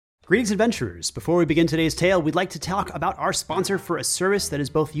Greetings, adventurers. Before we begin today's tale, we'd like to talk about our sponsor for a service that is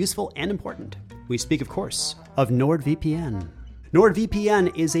both useful and important. We speak, of course, of NordVPN.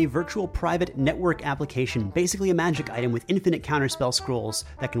 NordVPN is a virtual private network application, basically a magic item with infinite counterspell scrolls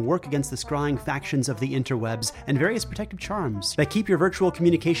that can work against the scrying factions of the interwebs and various protective charms that keep your virtual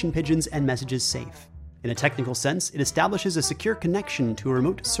communication pigeons and messages safe. In a technical sense, it establishes a secure connection to a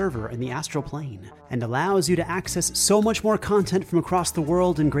remote server in the astral plane and allows you to access so much more content from across the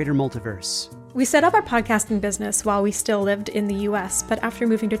world and greater multiverse. We set up our podcasting business while we still lived in the US, but after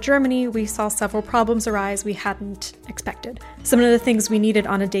moving to Germany, we saw several problems arise we hadn't expected. Some of the things we needed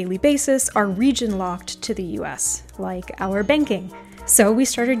on a daily basis are region locked to the US, like our banking. So we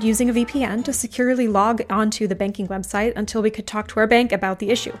started using a VPN to securely log onto the banking website until we could talk to our bank about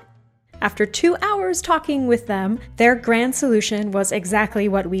the issue. After 2 hours talking with them, their grand solution was exactly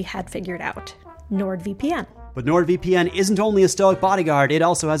what we had figured out: NordVPN. But NordVPN isn't only a stoic bodyguard, it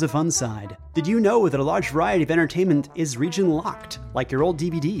also has a fun side. Did you know that a large variety of entertainment is region-locked, like your old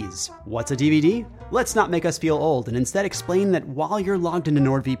DVDs? What's a DVD? Let's not make us feel old, and instead explain that while you're logged into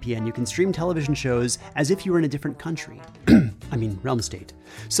NordVPN, you can stream television shows as if you were in a different country. Realm state.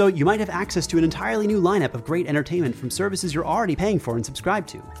 So you might have access to an entirely new lineup of great entertainment from services you're already paying for and subscribed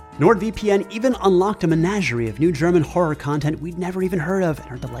to. NordVPN even unlocked a menagerie of new German horror content we'd never even heard of and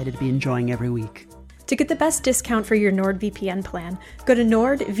are delighted to be enjoying every week. To get the best discount for your NordVPN plan, go to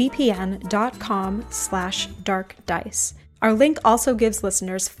nordvpn.com/darkdice. Our link also gives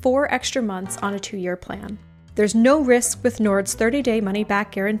listeners 4 extra months on a 2-year plan. There's no risk with Nord's 30-day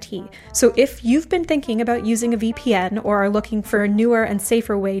money-back guarantee, so if you've been thinking about using a VPN or are looking for a newer and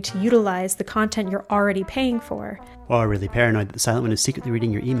safer way to utilize the content you're already paying for, or are really paranoid that the Silent One is secretly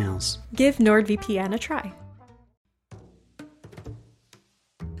reading your emails, give NordVPN a try.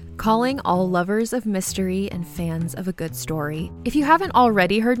 Calling all lovers of mystery and fans of a good story. If you haven't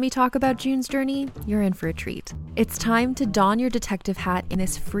already heard me talk about June's Journey, you're in for a treat. It's time to don your detective hat in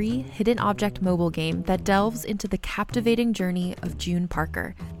this free hidden object mobile game that delves into the captivating journey of June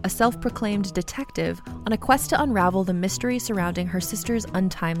Parker, a self-proclaimed detective on a quest to unravel the mystery surrounding her sister's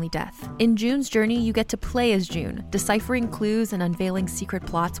untimely death. In June's Journey, you get to play as June, deciphering clues and unveiling secret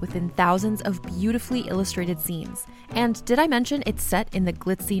plots within thousands of beautifully illustrated scenes. And did I mention it's set in the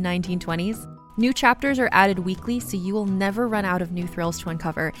glitzy 1920s? New chapters are added weekly, so you will never run out of new thrills to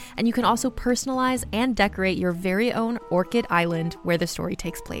uncover, and you can also personalize and decorate your very own Orchid Island where the story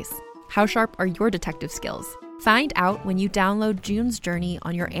takes place. How sharp are your detective skills? Find out when you download June's Journey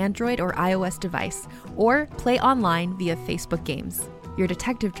on your Android or iOS device, or play online via Facebook Games. Your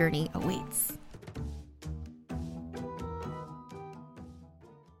detective journey awaits.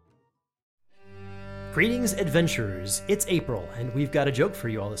 Greetings, adventurers. It's April, and we've got a joke for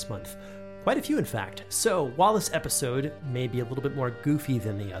you all this month. Quite a few, in fact. So, while this episode may be a little bit more goofy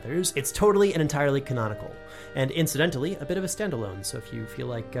than the others, it's totally and entirely canonical. And incidentally, a bit of a standalone, so if you feel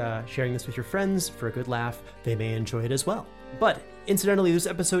like sharing this with your friends for a good laugh, they may enjoy it as well. But, incidentally, this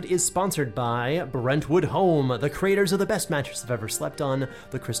episode is sponsored by Brentwood Home, the creators of the best mattress I've ever slept on,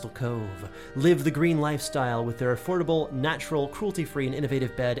 the Crystal Cove. Live the green lifestyle with their affordable, natural, cruelty-free, and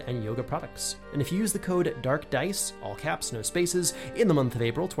innovative bed and yoga products. And if you use the code DARKDICE, all caps, no spaces, in the month of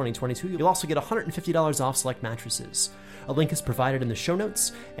April 2022, you'll also get $150 off select mattresses. A link is provided in the show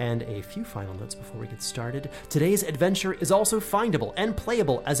notes, and a few final notes before we get started. Today's adventure is also findable and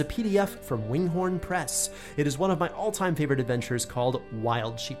playable as a PDF from Winghorn Press. It is one of my all-time favorite adventures called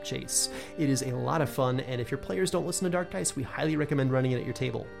Wild Sheep Chase. It is a lot of fun, and if your players don't listen to Dark Dice, we highly recommend running it at your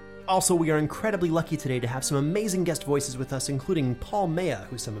table. Also, we are incredibly lucky today to have some amazing guest voices with us, including Paul Maya,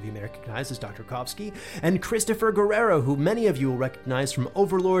 who some of you may recognize as Dr. Kovsky, and Christopher Guerrero, who many of you will recognize from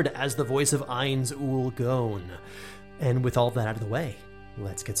Overlord as the voice of Ainz Ooal Gown. And with all that out of the way,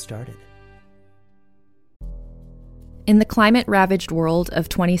 let's get started. In the climate-ravaged world of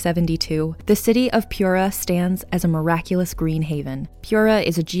 2072, the city of Pura stands as a miraculous green haven. Pura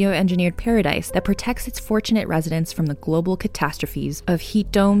is a geoengineered paradise that protects its fortunate residents from the global catastrophes of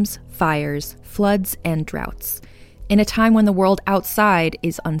heat domes, fires, floods, and droughts. In a time when the world outside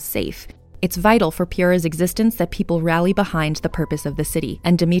is unsafe, it's vital for Pura's existence that people rally behind the purpose of the city,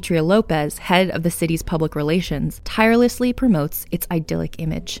 and Demetria Lopez, head of the city's public relations, tirelessly promotes its idyllic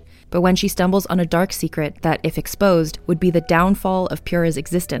image. But when she stumbles on a dark secret that, if exposed, would be the downfall of Pura's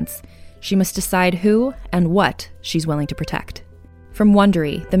existence, she must decide who and what she's willing to protect. From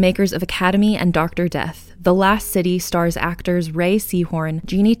Wondery, the makers of Academy and Dr. Death, The Last City stars actors Ray Seahorn,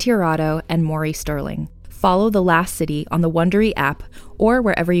 Jeannie Tirado, and Maury Sterling. Follow The Last City on the Wondery app or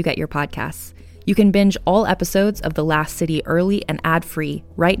wherever you get your podcasts. You can binge all episodes of The Last City early and ad-free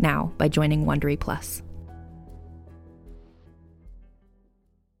right now by joining Wondery Plus.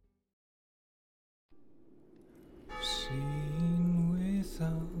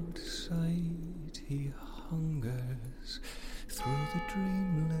 without sight he hungers. Through the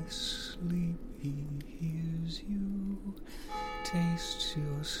dreamless sleep he hears you. Tastes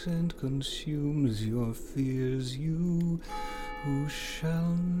your scent, consumes your fears. You who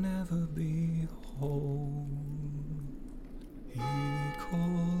shall never be whole. He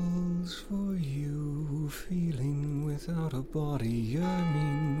calls for you, feeling without a body,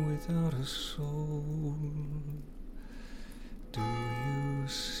 yearning without a soul. Do you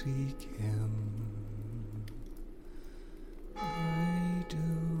seek him? I do.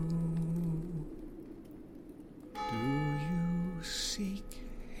 Do you seek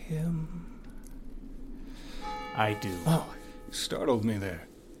him? I do. Oh, you startled me there.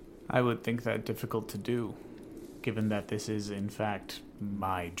 I would think that difficult to do, given that this is, in fact,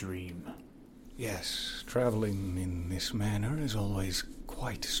 my dream. Yes, traveling in this manner is always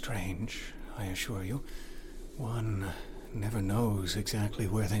quite strange, I assure you. One never knows exactly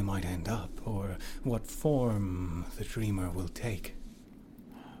where they might end up, or what form the dreamer will take.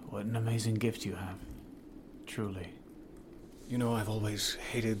 What an amazing gift you have. Truly. You know, I've always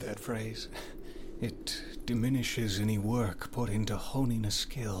hated that phrase. It diminishes any work put into honing a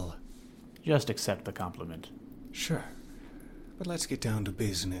skill. Just accept the compliment. Sure. But let's get down to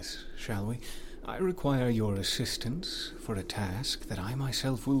business, shall we? I require your assistance for a task that I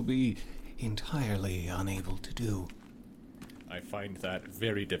myself will be entirely unable to do. I find that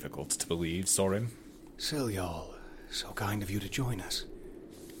very difficult to believe, Soren. Silyal, so kind of you to join us.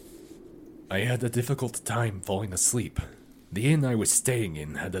 I had a difficult time falling asleep. The inn I was staying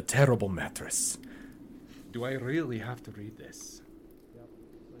in had a terrible mattress. Do I really have to read this?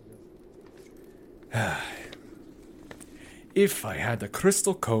 If I had a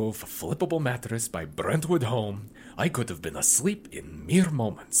Crystal Cove flippable mattress by Brentwood Home, I could have been asleep in mere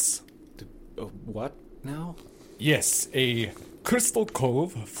moments. What now? Yes, a Crystal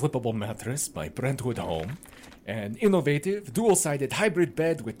Cove flippable mattress by Brentwood Home. An innovative, dual-sided hybrid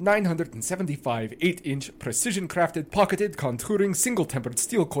bed with 975 8-inch precision-crafted, pocketed, contouring, single-tempered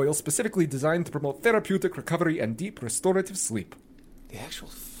steel coil specifically designed to promote therapeutic recovery and deep restorative sleep. The actual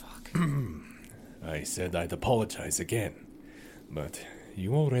fuck? I said I'd apologize again, but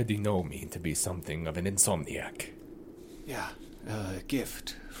you already know me to be something of an insomniac. Yeah, a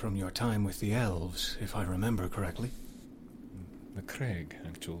gift from your time with the elves, if I remember correctly. The Craig,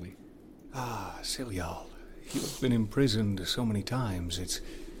 actually. Ah, Silyal. You've been imprisoned so many times, it's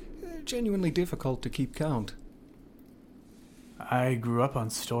genuinely difficult to keep count. I grew up on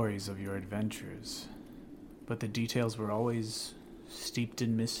stories of your adventures, but the details were always steeped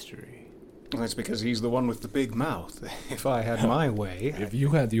in mystery. Well, that's because he's the one with the big mouth. If I had my way... If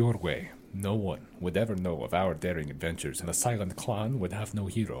you had your way, no one would ever know of our daring adventures, and the Silent Clan would have no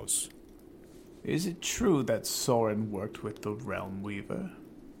heroes. Is it true that Soren worked with the Realm Weaver?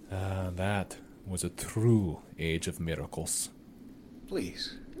 That was a true age of miracles.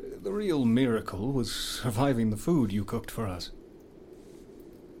 Please, the real miracle was surviving the food you cooked for us.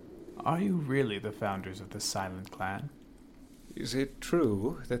 Are you really the founders of the Silent Clan? Is it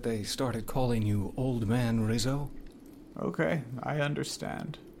true that they started calling you Old Man Rizzo? Okay, I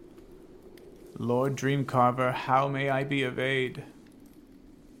understand. Lord Dreamcarver, how may I be of aid?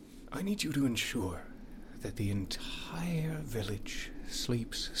 I need you to ensure that the entire village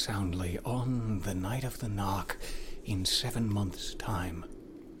sleeps soundly on the night of the knock in 7 months' time.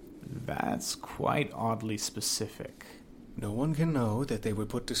 That's quite oddly specific. No one can know that they were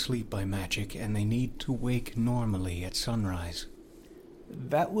put to sleep by magic, and they need to wake normally at sunrise.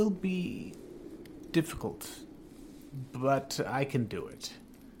 That will be difficult, but I can do it.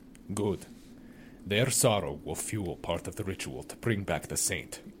 Good. Their sorrow will fuel part of the ritual to bring back the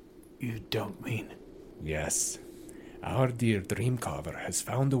saint. You don't mean... Yes. Our dear Dreamcarver has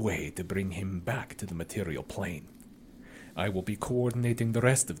found a way to bring him back to the material plane. I will be coordinating the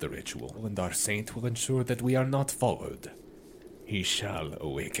rest of the ritual, and our saint will ensure that we are not followed. He shall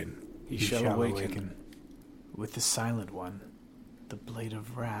awaken. He shall awaken. With the Silent One, the Blade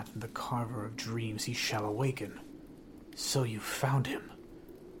of Wrath, and the Carver of Dreams, he shall awaken. So you found him.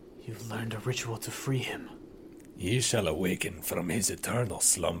 You've learned a ritual to free him. He shall awaken from his eternal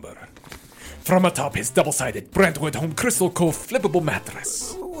slumber. From atop his double-sided Brentwood Home Crystal Cove flippable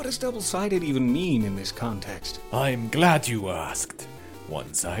mattress. What does double-sided even mean in this context? I'm glad you asked.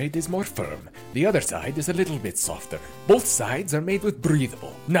 One side is more firm, the other side is a little bit softer. Both sides are made with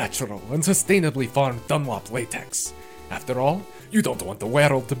breathable, natural, and sustainably farmed Dunlop latex. After all, you don't want the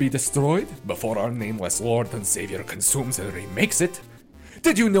world to be destroyed before our nameless Lord and Savior consumes and remakes it.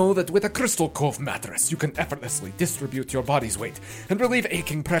 Did you know that with a Crystal Cove mattress, you can effortlessly distribute your body's weight and relieve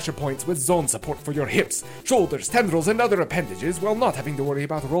aching pressure points with zone support for your hips, shoulders, tendrils, and other appendages while not having to worry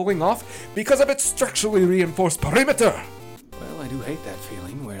about rolling off because of its structurally reinforced perimeter? Well, I do hate that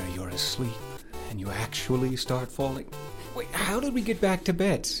feeling where you're asleep and you actually start falling. Wait, how did we get back to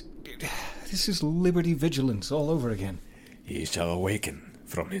beds? This is Liberty Vigilance all over again. He shall awaken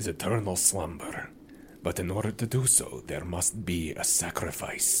from his eternal slumber. But in order to do so, there must be a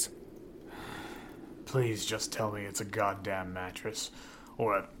sacrifice. Please just tell me it's a goddamn mattress.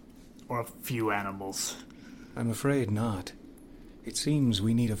 Or a few animals. I'm afraid not. It seems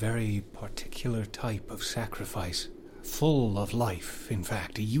we need a very particular type of sacrifice. Full of life, in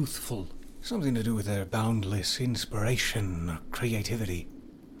fact, youthful. Something to do with their boundless inspiration or creativity.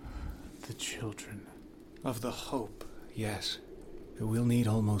 The children. Of the hope, yes. We'll need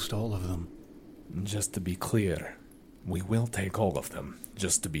almost all of them. Just to be clear, we will take all of them,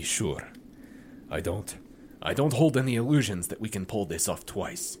 just to be sure. I don't hold any illusions that we can pull this off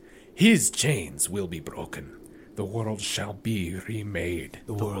twice. His chains will be broken. The world shall be remade.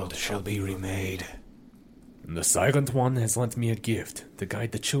 The world shall be remade. The Silent One has lent me a gift to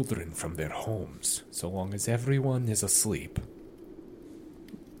guide the children from their homes, so long as everyone is asleep.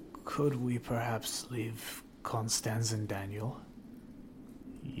 Could we perhaps leave Constance and Daniel?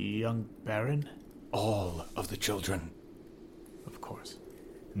 Young Baron? All of the children. Of course.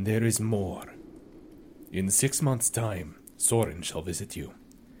 There is more. In 6 months' time, Soren shall visit you.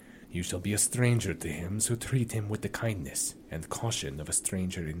 You shall be a stranger to him, so treat him with the kindness and caution of a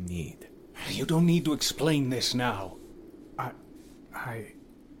stranger in need. You don't need to explain this now. I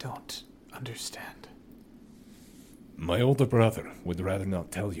don't understand. My older brother would rather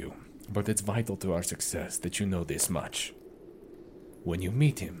not tell you, but it's vital to our success that you know this much. When you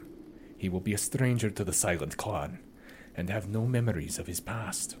meet him, he will be a stranger to the Silent Clan, and have no memories of his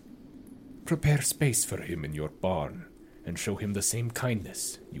past. Prepare space for him in your barn, and show him the same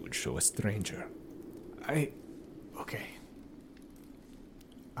kindness you would show a stranger. Okay.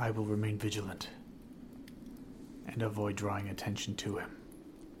 I will remain vigilant, and avoid drawing attention to him.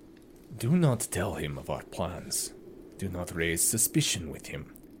 Do not tell him of our plans. Do not raise suspicion with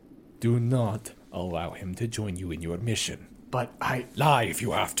him. Do not allow him to join you in your mission. But Lie if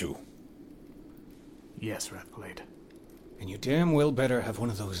you have to. Yes, Wrathblade. And you damn well better have one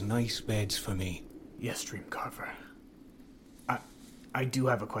of those nice beds for me. Yes, Dreamcarver. I do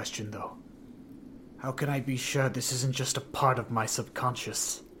have a question, though. How can I be sure this isn't just a part of my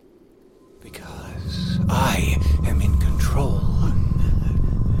subconscious? Because I am in control.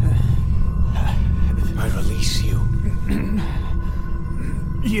 I release you.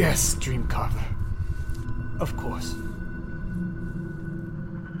 Yes, Dreamcarver. Of course.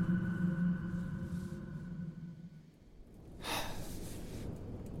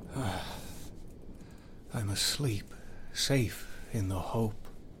 I'm asleep, safe in the hope.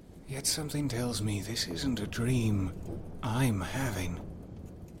 Yet something tells me this isn't a dream I'm having.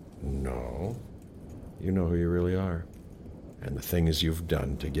 No. You know who you really are. And the things you've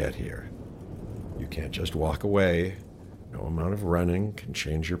done to get here. You can't just walk away. No amount of running can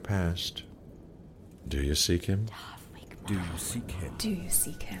change your past. Do you seek him? Do you seek him? Do you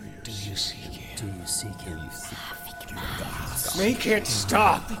seek him? Do you seek him? Do you seek him? Make it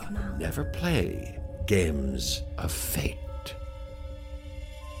stop! Never play games of fate.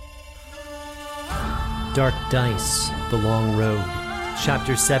 Dark Dice, The Long Road,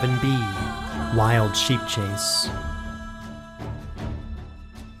 Chapter 7B, Wild Sheep Chase.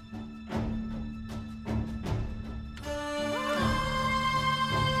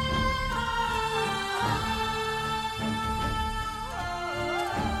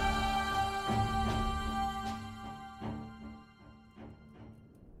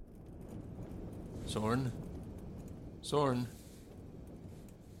 Soren? Soren?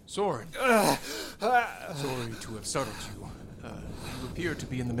 Soren! Sorry to have startled you. You appear to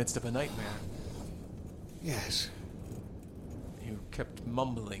be in the midst of a nightmare. Yes. You kept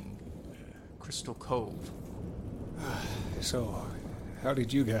mumbling. Crystal Cove. So, how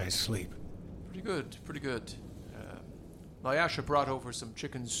did you guys sleep? Pretty good, pretty good. Myasha brought over some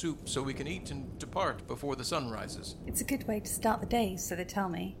chicken soup so we can eat and depart before the sun rises. It's a good way to start the day, so they tell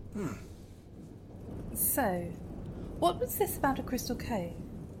me. So, what was this about a Crystal Cove?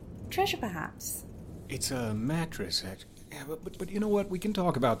 Treasure, perhaps? It's a mattress, yeah, but you know what? We can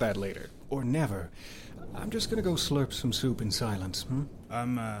talk about that later. Or never. I'm just gonna go slurp some soup in silence,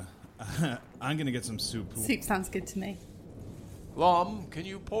 I'm gonna get some soup. Soup sounds good to me. Glom, can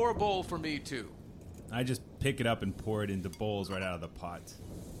you pour a bowl for me, too? I just pick it up and pour it into bowls right out of the pot.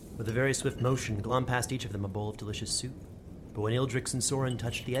 With a very swift motion, Glom passed each of them a bowl of delicious soup. But when Ildrix and Soren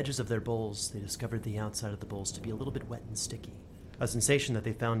touched the edges of their bowls, they discovered the outside of the bowls to be a little bit wet and sticky, a sensation that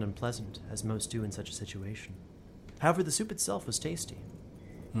they found unpleasant, as most do in such a situation. However, the soup itself was tasty.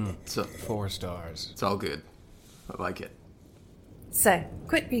 So 4 stars. It's all good. I like it. So,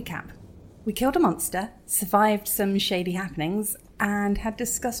 quick recap. We killed a monster, survived some shady happenings, and had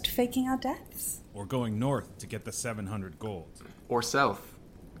discussed faking our deaths. Or going north to get the 700 gold. Or south,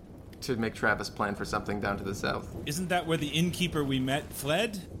 to make Travis plan for something down to the south. Isn't that where the innkeeper we met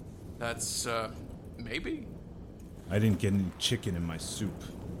fled? That's, maybe? I didn't get any chicken in my soup.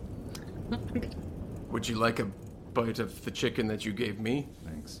 Would you like a bite of the chicken that you gave me?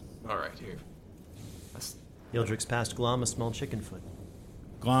 Thanks. All right, here. Ildrix passed Glom a small chicken foot.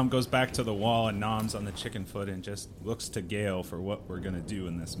 Glom goes back to the wall and noms on the chicken foot and just looks to Gale for what we're gonna do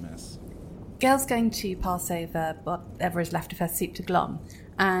in this mess. Gail's going to pass over whatever is left of her soup to Glom,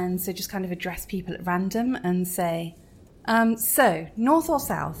 and so just kind of address people at random and say, so, north or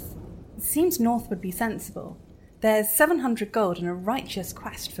south? It seems north would be sensible. There's 700 gold and a righteous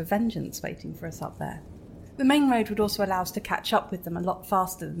quest for vengeance waiting for us up there. The main road would also allow us to catch up with them a lot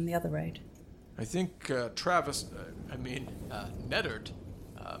faster than the other road. I think Neddard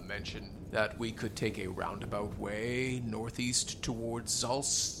mentioned that we could take a roundabout way northeast towards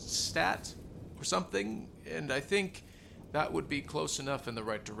Zalstadt or something, and I think that would be close enough in the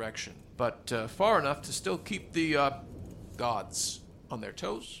right direction, but far enough to still keep the gods on their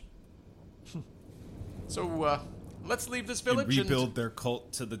toes. So let's leave this village and rebuild their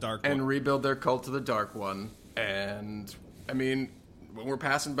cult to the Dark One. And rebuild their cult to the Dark One. And, when we're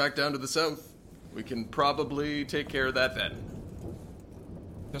passing back down to the south, we can probably take care of that then.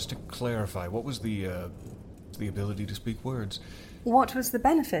 Just to clarify, what was the ability to speak words? What was the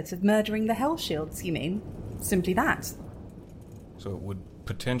benefit of murdering the Hellshields, you mean? Simply that. So it would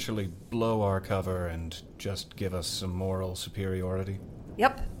potentially blow our cover and just give us some moral superiority?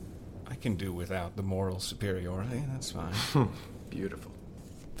 Yep. I can do without the moral superiority, that's fine. Beautiful.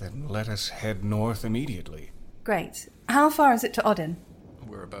 Then let us head north immediately. Great. How far is it to Odin?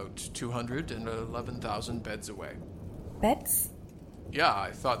 We're about 211,000 beds away. Beds? Yeah,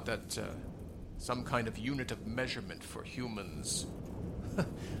 I thought that some kind of unit of measurement for humans.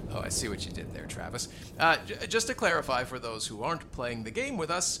 Oh, I see what you did there, Travis. Just to clarify for those who aren't playing the game with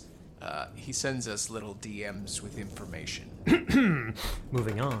us, he sends us little DMs with information.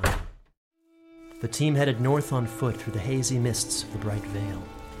 Moving on. The team headed north on foot through the hazy mists of the Bright Vale.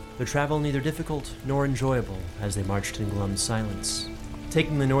 Their travel neither difficult nor enjoyable as they marched in glum silence,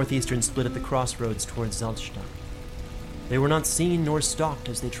 taking the northeastern split at the crossroads towards Zalstadt. They were not seen nor stalked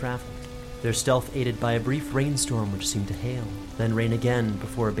as they traveled, their stealth aided by a brief rainstorm which seemed to hail, then rain again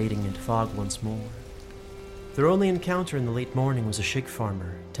before abating into fog once more. Their only encounter in the late morning was a sheik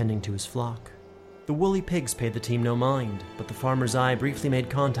farmer tending to his flock. The woolly pigs paid the team no mind, but the farmer's eye briefly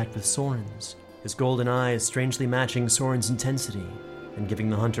made contact with Soren's, his golden eyes strangely matching Soren's intensity and giving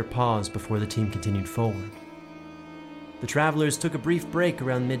the hunter pause before the team continued forward. The travelers took a brief break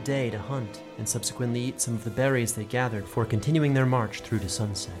around midday to hunt and subsequently eat some of the berries they gathered before continuing their march through to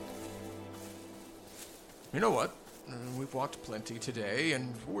sunset. You know what? We've walked plenty today,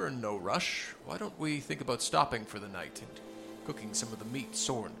 and we're in no rush. Why don't we think about stopping for the night and cooking some of the meat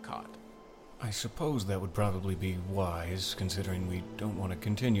Soren caught? I suppose that would probably be wise, considering we don't want to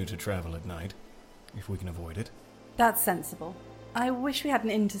continue to travel at night, if we can avoid it. That's sensible. I wish we had an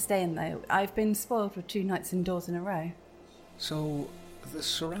inn to stay in, though. I've been spoiled with 2 nights indoors in a row. So, the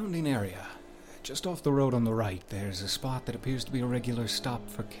surrounding area. Just off the road on the right, there's a spot that appears to be a regular stop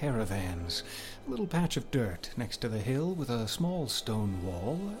for caravans. A little patch of dirt next to the hill with a small stone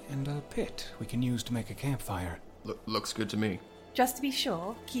wall and a pit we can use to make a campfire. Looks good to me. Just to be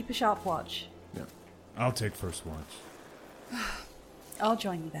sure, keep a sharp watch. Yeah. I'll take first watch. I'll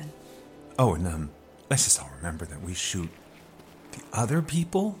join you then. Oh, and let's just all remember that we shoot the other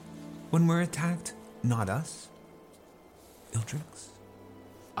people when we're attacked, not us. Ildrix?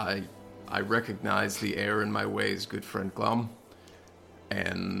 I recognize the error in my ways, good friend Glom,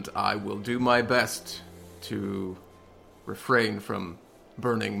 and I will do my best to refrain from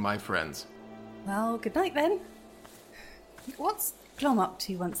burning my friends. Well, good night then. What's Glom up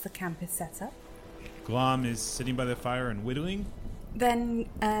to once the camp is set up? Glom is sitting by the fire and whittling. Then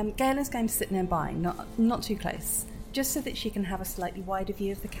Gale is going to sit nearby, not too close, just so that she can have a slightly wider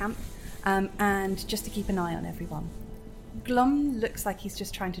view of the camp, and just to keep an eye on everyone. Glom looks like he's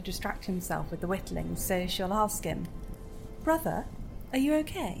just trying to distract himself with the whittling, so she'll ask him, "Brother, are you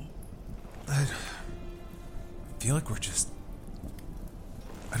okay?" I feel like we're just...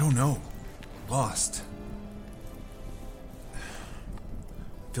 I don't know. Lost. I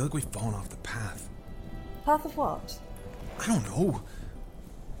feel like we've fallen off the path. Path of what? I don't know.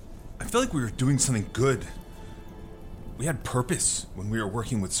 I feel like we were doing something good. We had purpose when we were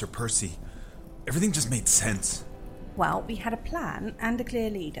working with Sir Percy. Everything just made sense. Well, we had a plan and a clear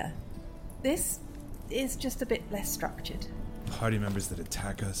leader. This is just a bit less structured. Party members that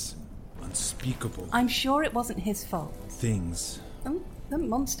attack us. Unspeakable. I'm sure it wasn't his fault. Things. The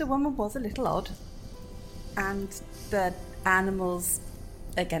monster woman was a little odd. And the animals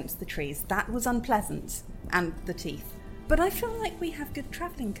against the trees. That was unpleasant. And the teeth. But I feel like we have good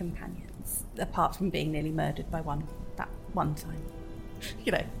travelling companions. Apart from being nearly murdered by that one time.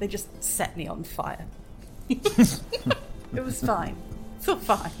 You know, they just set me on fire. It was fine. It's all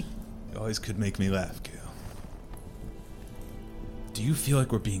fine. You always could make me laugh, Gale. Do you feel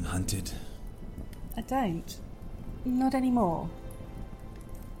like we're being hunted? I don't. Not anymore.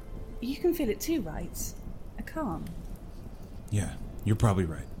 You can feel it too, right? I can't. Yeah, you're probably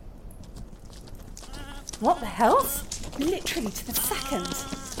right. What the hell? Literally to the second.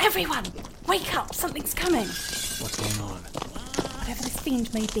 Everyone, wake up! Something's coming! What's going on? Whatever this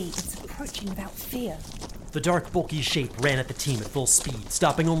fiend may be, it's approaching without fear. The dark, bulky shape ran at the team at full speed,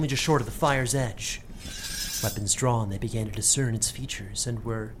 stopping only just short of the fire's edge. Weapons drawn, they began to discern its features and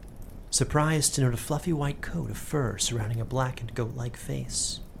were surprised to note a fluffy white coat of fur surrounding a black and goat-like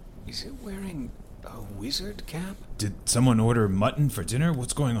face. Is it wearing a wizard cap? Did someone order mutton for dinner?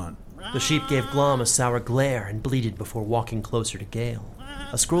 What's going on? The sheep gave Glom a sour glare and bleated before walking closer to Gale,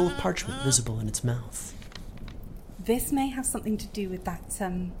 a scroll of parchment visible in its mouth. This may have something to do with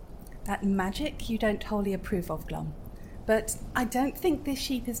that magic you don't wholly approve of, Glom. But I don't think this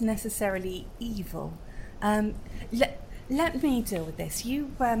sheep is necessarily evil. Let me deal with this.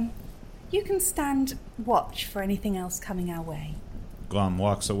 You can stand watch for anything else coming our way. Glom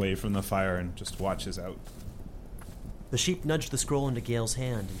walks away from the fire and just watches out. The sheep nudged the scroll into Gale's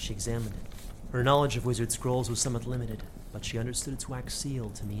hand, and she examined it. Her knowledge of wizard scrolls was somewhat limited, but she understood its wax seal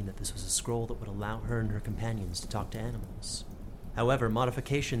to mean that this was a scroll that would allow her and her companions to talk to animals. However,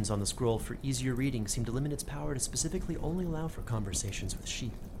 modifications on the scroll for easier reading seemed to limit its power to specifically only allow for conversations with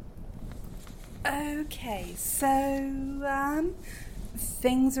sheep. Okay, so,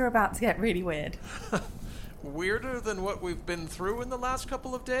 things are about to get really weird. Weirder than what we've been through in the last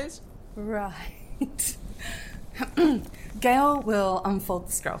couple of days? Right. Gale will unfold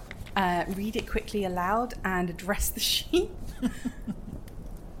the scroll, read it quickly aloud, and address the sheep.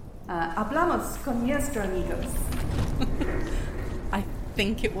 Hablamos con nuestros amigos. I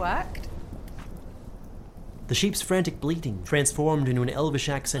think it worked. The sheep's frantic bleating transformed into an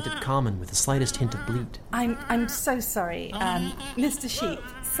elvish-accented common with the slightest hint of bleat. I'm so sorry, Mr. Sheep.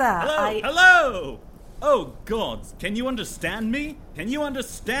 Sir, Hello! Oh, gods, can you understand me? Can you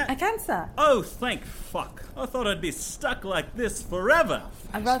understand? I can, sir. Oh, thank fuck. I thought I'd be stuck like this forever.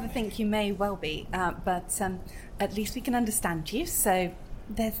 I rather think you may well be, but at least we can understand you, so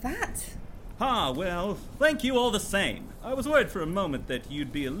there's that. Well, thank you all the same. I was worried for a moment that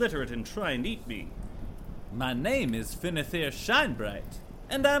you'd be illiterate and try and eat me. My name is Finithir Shinebright,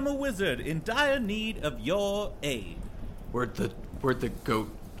 and I'm a wizard in dire need of your aid. Where'd the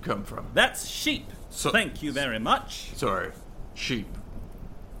goat come from? That's sheep. Thank you very much. Sorry, sheep.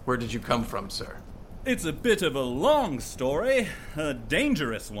 Where did you come from, sir? It's a bit of a long story, a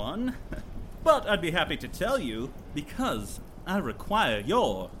dangerous one, but I'd be happy to tell you because I require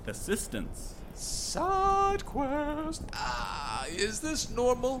your assistance. Side quest. Is this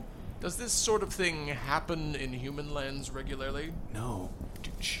normal? Does this sort of thing happen in human lands regularly? No.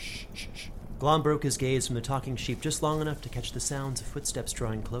 Shh. Glom broke his gaze from the talking sheep just long enough to catch the sounds of footsteps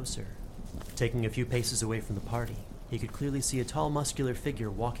drawing closer. Taking a few paces away from the party, he could clearly see a tall, muscular figure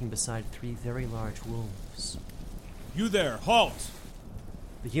walking beside 3 very large wolves. You there, halt!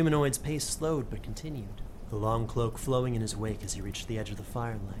 The humanoid's pace slowed but continued, the long cloak flowing in his wake as he reached the edge of the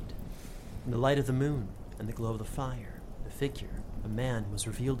firelight. In the light of the moon and the glow of the fire, the figure, a man, was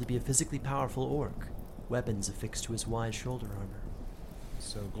revealed to be a physically powerful orc, weapons affixed to his wide shoulder armor.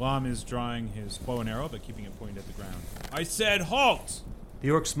 So Glom is drawing his bow and arrow, but keeping it pointed at the ground. I said halt! The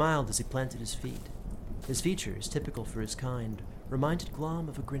orc smiled as he planted his feet. His features, typical for his kind, reminded Glom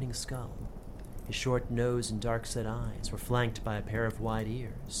of a grinning skull. His short nose and dark-set eyes were flanked by a pair of wide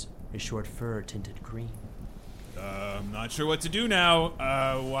ears, his short fur tinted green. I'm not sure what to do now.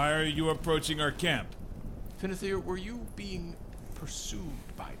 Why are you approaching our camp? Finithir, were you being pursued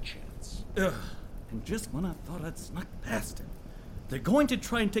by chance? And just when I thought I'd snuck past him, they're going to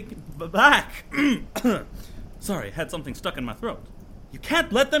try and take him back. Sorry, had something stuck in my throat. You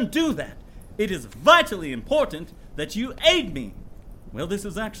can't let them do that. It is vitally important that you aid me. Well, this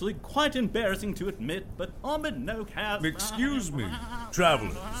is actually quite embarrassing to admit, but Ahmed no has... Excuse me,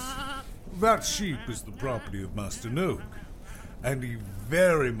 travelers. That sheep is the property of Master Noak. and he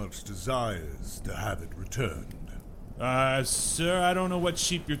very much desires to have it returned. Sir, I don't know what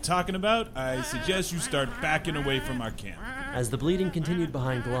sheep you're talking about. I suggest you start backing away from our camp. As the bleeding continued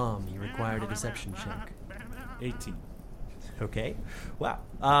behind Glom, he required a deception check. 18. Okay. Wow.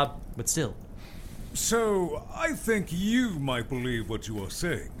 But still. So, I think you might believe what you are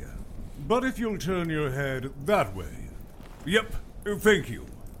saying. But if you'll turn your head that way. Yep, thank you.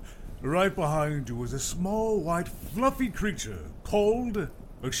 Right behind you is a small, white, fluffy creature called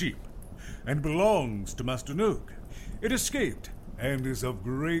a sheep, and belongs to Master Nook. It escaped, and is of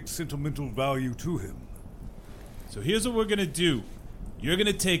great sentimental value to him. So here's what we're gonna do. You're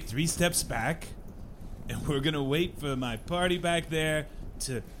gonna take 3 steps back, and we're gonna wait for my party back there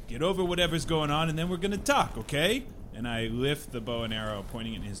to get over whatever's going on, and then we're gonna talk, okay? And I lift the bow and arrow,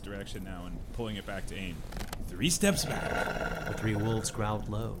 pointing in his direction now and pulling it back to aim. 3 steps back. The 3 wolves growled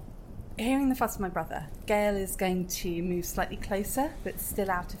low. Hearing the fuss of my brother, Gale is going to move slightly closer, but still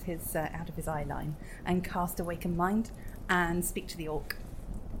out of his eye line, and cast Awaken Mind and speak to the orc.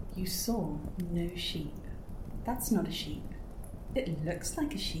 You saw no sheep. That's not a sheep. It looks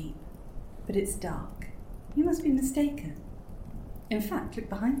like a sheep, but it's dark. You must be mistaken. In fact, look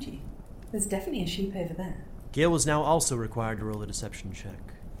behind you. There's definitely a sheep over there. Gale was now also required to roll a deception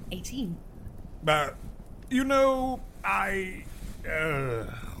check. 18. You know, I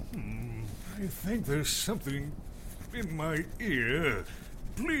think there's something in my ear.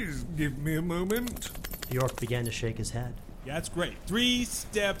 Please give me a moment. The orc began to shake his head. Yeah, that's great. 3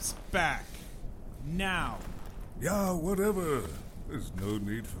 steps back. Now. Yeah, whatever. There's no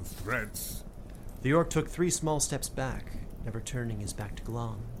need for threats. The orc took 3 small steps back, never turning his back to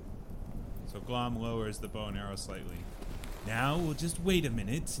Glom. So Glom lowers the bow and arrow slightly. Now we'll just wait a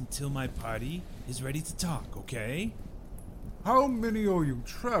minute until my party is ready to talk, okay? How many are you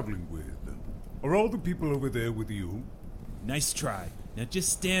traveling with? Are all the people over there with you? Nice try. Now just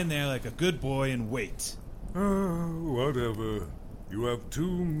stand there like a good boy and wait. Whatever. You have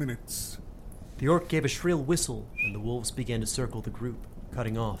 2 minutes. The orc gave a shrill whistle, and the wolves began to circle the group,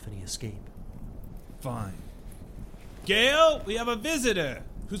 cutting off any escape. Fine. Gale, we have a visitor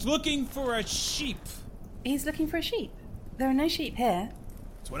who's looking for a sheep. He's looking for a sheep. There are no sheep here.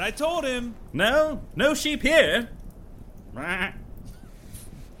 That's what I told him. No sheep here.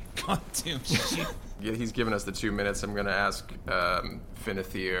 Goddamn sheep. Yeah, he's given us the 2 minutes. I'm going to ask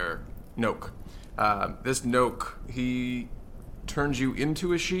Finithir Noak. This Noak, he turns you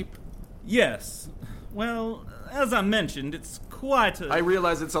into a sheep? Yes. Well, as I mentioned, it's quite a... I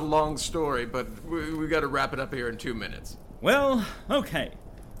realize it's a long story, but we got to wrap it up here in 2 minutes. Well, okay.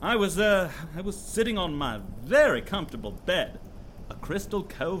 I was sitting on my very comfortable bed. A Crystal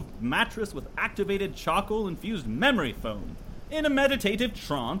Cove mattress with activated charcoal-infused memory foam. In a meditative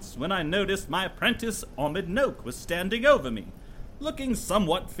trance when I noticed my apprentice, Omid Noak, was standing over me, looking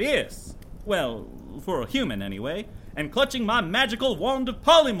somewhat fierce. Well, for a human anyway, and clutching my magical wand of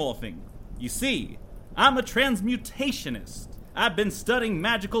polymorphing. You see, I'm a transmutationist. I've been studying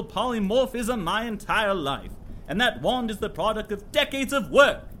magical polymorphism my entire life, and that wand is the product of decades of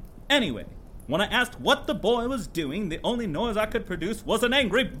work. Anyway, when I asked what the boy was doing, the only noise I could produce was an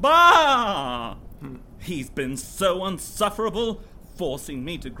angry bah! He's been so insufferable, forcing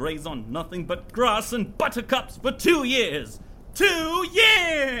me to graze on nothing but grass and buttercups for 2 years. 2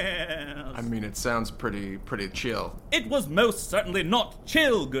 years! I mean, it sounds pretty chill. It was most certainly not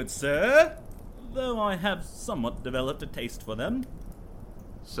chill, good sir. Though I have somewhat developed a taste for them.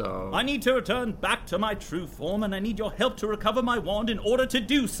 So... I need to return back to my true form, and I need your help to recover my wand in order to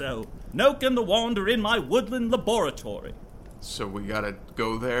do so. Noak and the wand are in my woodland laboratory. So we gotta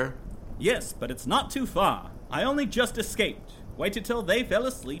go there? Yes, but it's not too far. I only just escaped. Waited till they fell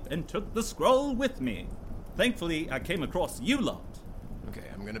asleep and took the scroll with me. Thankfully, I came across you lot. Okay,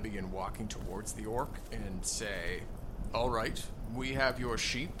 I'm gonna begin walking towards the orc and say, all right, we have your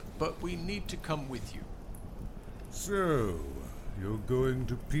sheep, but we need to come with you. So, you're going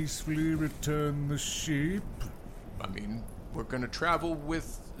to peacefully return the sheep? I mean, we're gonna travel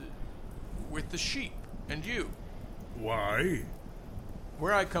with the sheep, and you. Why?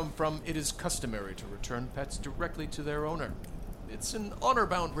 Where I come from, it is customary to return pets directly to their owner. It's an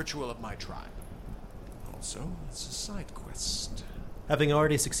honor-bound ritual of my tribe. Also, it's a side quest. Having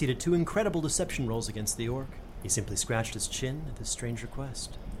already succeeded 2 incredible deception rolls against the orc, he simply scratched his chin at this strange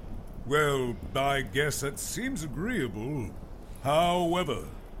request. Well, I guess that seems agreeable. However,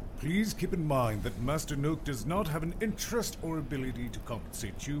 please keep in mind that Master Nook does not have an interest or ability to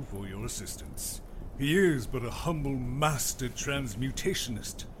compensate you for your assistance. He is but a humble master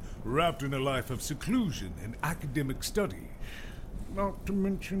transmutationist, wrapped in a life of seclusion and academic study. Not to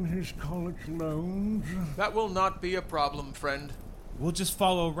mention his college loans. That will not be a problem, friend. We'll just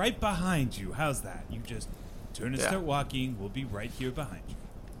follow right behind you. How's that? You just turn and start walking. We'll be right here behind you.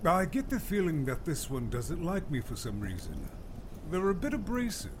 I get the feeling that this one doesn't like me for some reason. They're a bit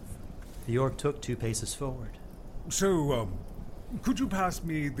abrasive. The orc took 2 paces forward. So, could you pass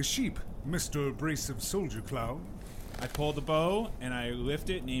me the sheep, Mr. Abrasive Soldier Clown? I pull the bow, and I lift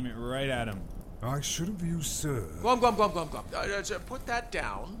it and aim it right at him. I should have used sir. Glum. Put that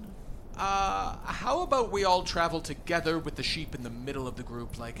down. How about we all travel together with the sheep in the middle of the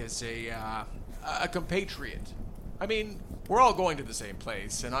group, like as a compatriot? I mean, we're all going to the same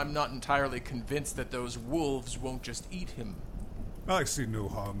place, and I'm not entirely convinced that those wolves won't just eat him. I see no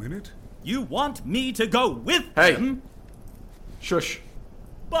harm in it. You want me to go with Hey! him? Shush.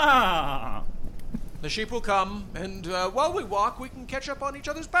 Bah! The sheep will come, and while we walk, we can catch up on each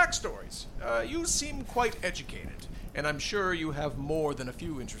other's backstories. You seem quite educated, and I'm sure you have more than a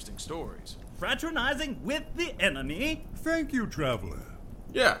few interesting stories. Fraternizing with the enemy? Thank you, traveler.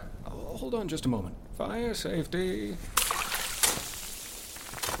 Yeah. Hold on just a moment. Fire safety.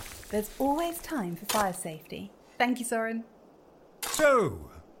 There's always time for fire safety. Thank you, Soren.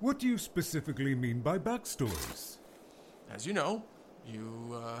 So, what do you specifically mean by backstories? As you know,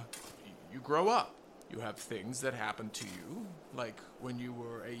 you grow up. You have things that happen to you, like when you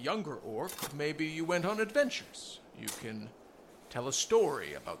were a younger orc, maybe you went on adventures. You can tell a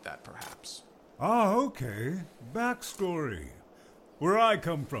story about that, perhaps. Ah, okay. Backstory. Where I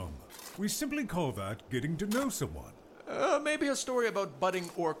come from, we simply call that getting to know someone. Maybe a story about budding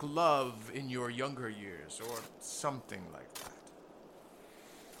orc love in your younger years, or something like that.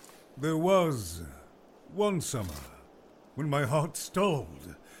 There was one summer when my heart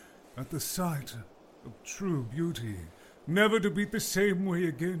stalled at the sight of true beauty, never to be the same way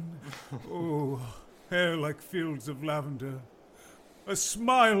again. Oh, hair like fields of lavender, a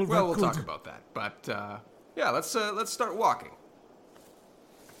smile that Well, we'll could... talk about that, but yeah, let's start walking.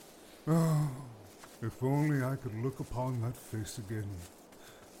 Oh, if only I could look upon that face again.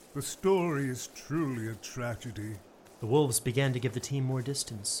 The story is truly a tragedy. The wolves began to give the team more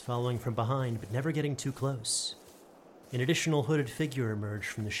distance, following from behind but never getting too close. An additional hooded figure emerged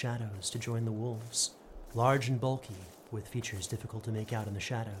from the shadows to join the wolves, large and bulky, with features difficult to make out in the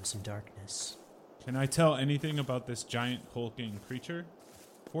shadows and darkness. Can I tell anything about this giant hulking creature?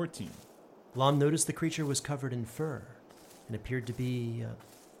 14. Lom noticed the creature was covered in fur and appeared to be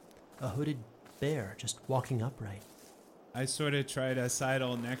a hooded bear just walking upright. I sort of try to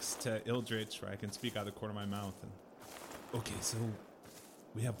sidle next to Ildrich where I can speak out of the corner of my mouth. Okay, so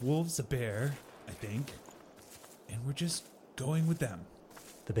we have wolves, a bear, I think, and we're just going with them.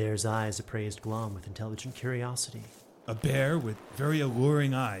 The bear's eyes appraised Glom with intelligent curiosity. A bear with very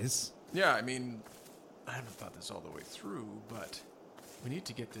alluring eyes. Yeah, I mean, I haven't thought this all the way through, but we need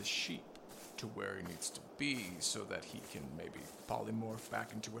to get this sheep to where he needs to be so that he can maybe polymorph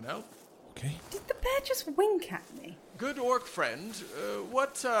back into an elf. Okay. Did the bear just wink at me? Good orc friend,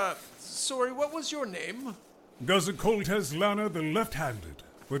 what was your name? Guzacoltes Lana the Left-Handed,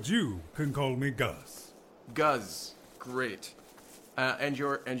 but you can call me Gus. Guz, great. And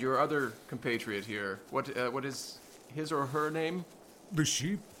your other compatriot here, what is his or her name? The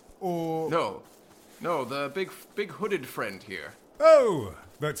sheep, or... No, the big hooded friend here. Oh,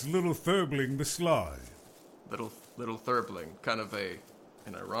 that's Little Thurbling the Sly. Little Thurbling, kind of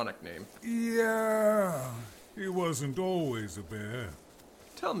an ironic name. Yeah, he wasn't always a bear.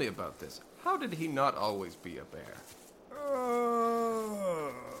 Tell me about this. How did he not always be a bear?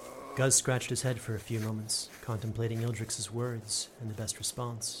 Guz scratched his head for a few moments, contemplating Ildrix's words and the best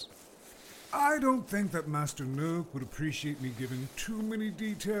response. I don't think that Master Nook would appreciate me giving too many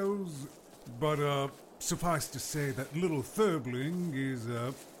details, but suffice to say that Little Thurbling is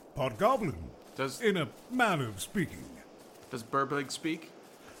a podgoblin, in a manner of speaking. Does Burbling speak?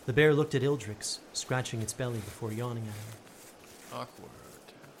 The bear looked at Ildrix, scratching its belly before yawning at him. Awkward.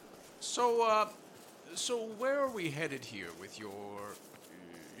 So where are we headed here with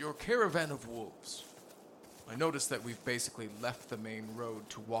your caravan of wolves? I noticed that we've basically left the main road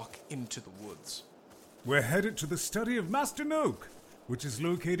to walk into the woods. We're headed to the study of Master Nook, which is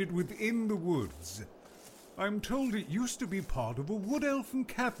located within the woods. I'm told it used to be part of a wood elf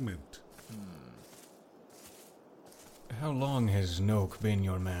encampment. How long has Nook been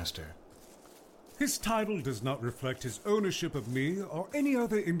your master? His title does not reflect his ownership of me or any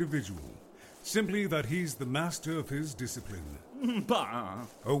other individual. Simply that he's the master of his discipline. Bah!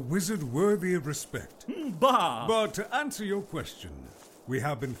 A wizard worthy of respect. Bah! But to answer your question, we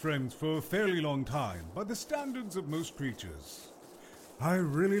have been friends for a fairly long time by the standards of most creatures. I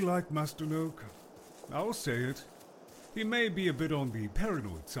really like Master Nook. I'll say it. He may be a bit on the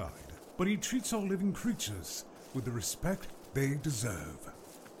paranoid side, but he treats all living creatures with the respect they deserve.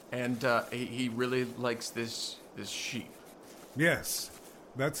 And he really likes this sheep. Yes,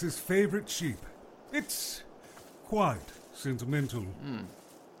 that's his favorite sheep. It's quite sentimental.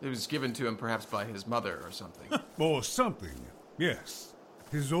 It was given to him perhaps by his mother or something. Or something, yes.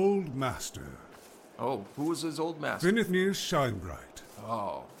 His old master. Oh, who was his old master? Finithir Shinebright.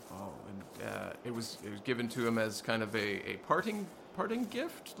 Oh, and it was given to him as kind of a parting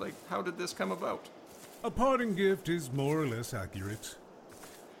gift? Like, how did this come about? A parting gift is more or less accurate.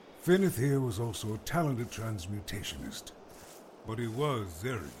 Finithir was also a talented transmutationist, but he was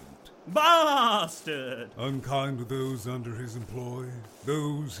arrogant. Bastard! Unkind to those under his employ,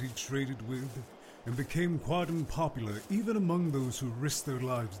 those he traded with, and became quite unpopular even among those who risked their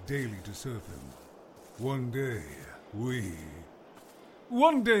lives daily to serve him. One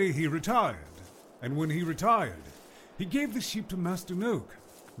day he retired, and when he retired, he gave the sheep to Master Noak,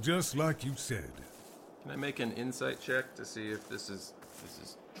 just like you said. Can I make an insight check to see if this is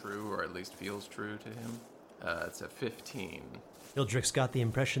true, or at least feels true to him? It's a 15. Ildrix got the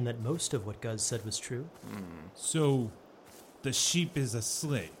impression that most of what Guz said was true. So, the sheep is a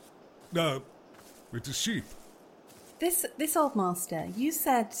slave? No, it's a sheep. This old master, you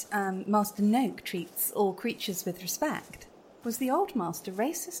said Master Noak treats all creatures with respect. Was the old master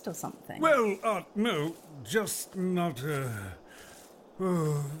racist or something? Well, no, just not,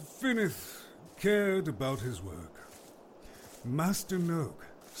 Finith cared about his work. Master Noak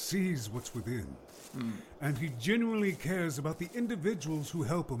sees what's within, and he genuinely cares about the individuals who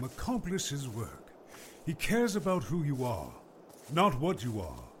help him accomplish his work. He cares about who you are, not what you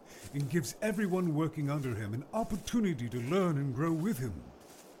are, and gives everyone working under him an opportunity to learn and grow with him.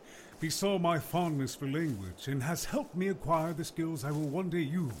 He saw my fondness for language and has helped me acquire the skills I will one day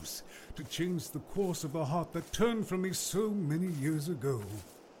use to change the course of the heart that turned from me so many years ago.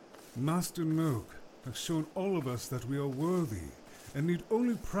 Master Noak has shown all of us that we are worthy and need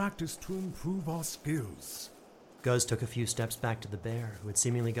only practice to improve our skills. Guz took a few steps back to the bear, who had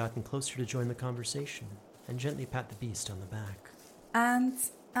seemingly gotten closer to join the conversation, and gently pat the beast on the back. And,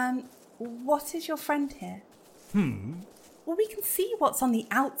 what is your friend here? Well, we can see what's on the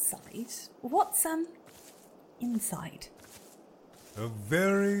outside. What's, inside? A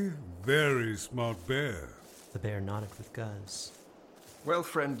very, very smart bear. The bear nodded with Guz. Well,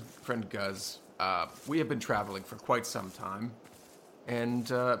 friend Guz, we have been traveling for quite some time, and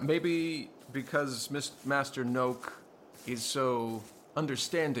maybe because Master Noak is so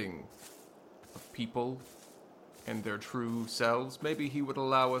understanding of people and their true selves, maybe he would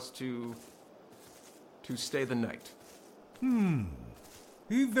allow us to stay the night.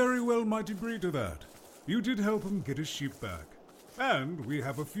 He very well might agree to that. You did help him get his sheep back. And we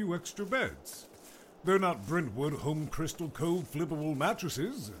have a few extra beds. They're not Brentwood Home Crystal Cove flippable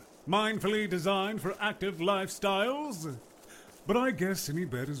mattresses, mindfully designed for active lifestyles. But I guess any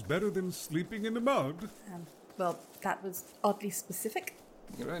bed is better than sleeping in the mud. Well, that was oddly specific.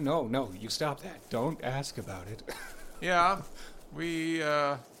 No, you stop that. Don't ask about it. Yeah, we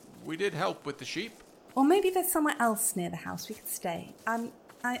did help with the sheep. Or maybe there's somewhere else near the house we could stay.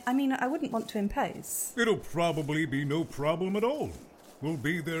 I mean, I wouldn't want to impose. It'll probably be no problem at all. We'll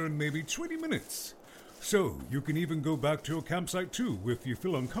be there in maybe 20 minutes. So, you can even go back to your campsite too if you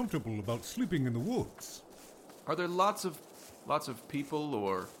feel uncomfortable about sleeping in the woods. Are there lots of people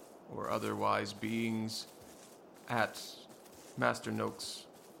or otherwise beings at Master Noak's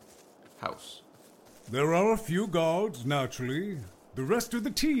house? There are a few guards, naturally. The rest of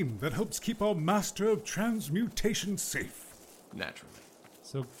the team that helps keep our Master of Transmutation safe. Naturally.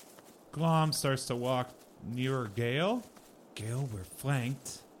 So, Glom starts to walk nearer Gale. Gale, we're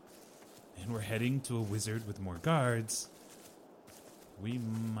flanked. And we're heading to a wizard with more guards. We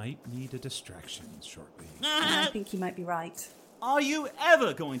might need a distraction shortly. I think you might be right. Are you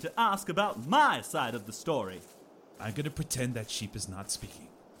ever going to ask about my side of the story? I'm going to pretend that sheep is not speaking.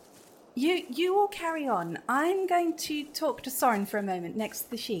 You all carry on. I'm going to talk to Soren for a moment next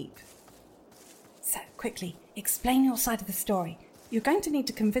to the sheep. So, quickly, explain your side of the story. You're going to need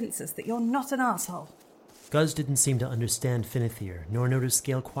to convince us that you're not an asshole. Guz didn't seem to understand Finithir, nor notice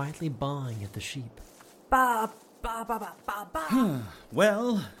Gale quietly baaing at the sheep. Ba, ba, ba, ba, ba, ba.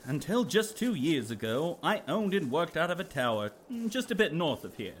 Well, until just 2 years ago, I owned and worked out of a tower just a bit north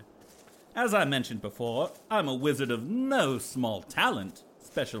of here. As I mentioned before, I'm a wizard of no small talent,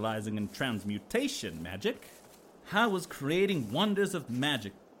 specializing in transmutation magic. I was creating wonders of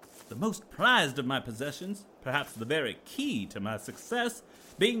magic, the most prized of my possessions, perhaps the very key to my success,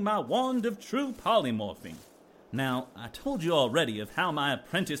 being my wand of true polymorphing. Now, I told you already of how my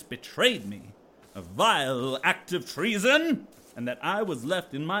apprentice betrayed me. a vile act of treason, and that I was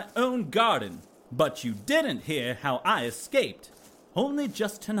left in my own garden. But you didn't hear how I escaped. Only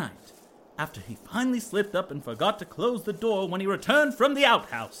just tonight, after he finally slipped up and forgot to close the door when he returned from the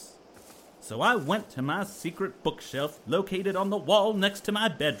outhouse. So I went to my secret bookshelf located on the wall next to my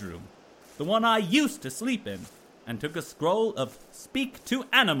bedroom, the one I used to sleep in, and took a scroll of Speak to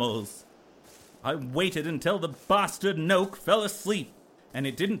Animals. I waited until the bastard Noak fell asleep, and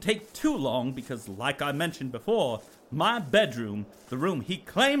it didn't take too long because, like I mentioned before, my bedroom, the room he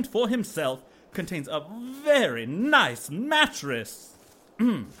claimed for himself, contains a very nice mattress.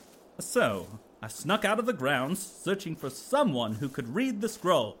 So, I snuck out of the grounds, searching for someone who could read the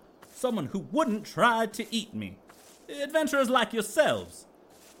scroll, someone who wouldn't try to eat me. Adventurers like yourselves.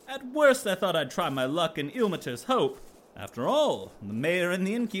 At worst, I thought I'd try my luck in Ilmater's Hope. After all, the mayor and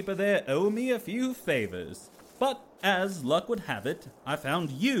the innkeeper there owe me a few favors. But, as luck would have it, I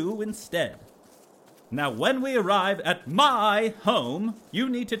found you instead. Now, when we arrive at my home, you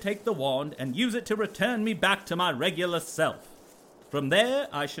need to take the wand and use it to return me back to my regular self. From there,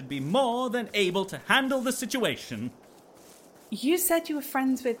 I should be more than able to handle the situation. You said you were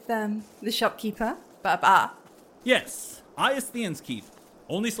friends with the shopkeeper, Baba. Yes, Ias the Innskeep.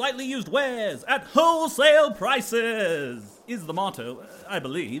 Only slightly used wares at wholesale prices is the motto, I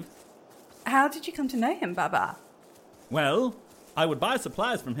believe. How did you come to know him, Baba? Well, I would buy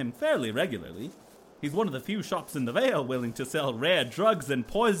supplies from him fairly regularly. He's one of the few shops in the Vale willing to sell rare drugs and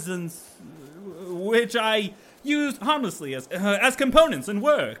poisons, which I use harmlessly as components in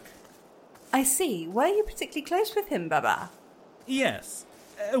work. I see. Were you particularly close with him, Baba? Yes.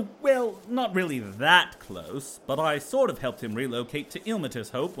 Well, not really that close, but I sort of helped him relocate to Ilmater's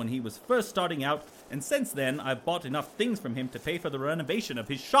Hope when he was first starting out, and since then I've bought enough things from him to pay for the renovation of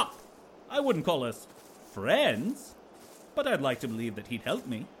his shop. I wouldn't call us friends, but I'd like to believe that he'd help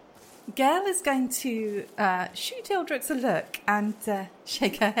me. Gail is going to shoot Ildrix a look and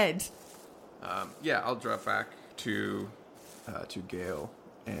shake her head. Yeah, I'll drop back to Gail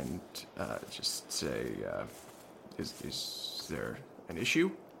and just say, is there an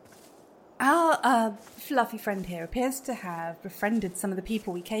issue? Our fluffy friend here appears to have befriended some of the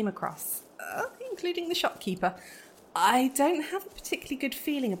people we came across, including the shopkeeper. I don't have a particularly good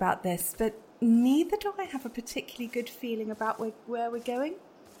feeling about this, but neither do I have a particularly good feeling about where we're going.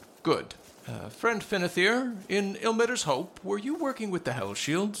 Good. Friend Finithir, in Ilmater's Hope, were you working with the Hell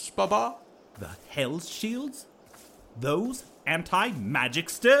Shields, Baba? The Hell Shields? Those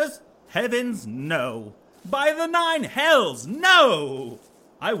anti-magicsters? Heavens, no. By the 9 hells, no!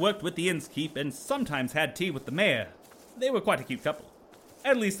 I worked with the Innskeep and sometimes had tea with the mayor. They were quite a cute couple.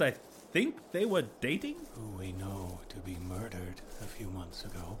 At least I think they were dating. Who we know to be murdered a few months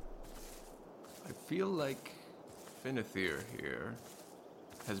ago. I feel like Finithir here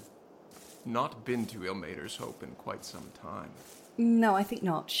has not been to Ilmater's Hope in quite some time. No, I think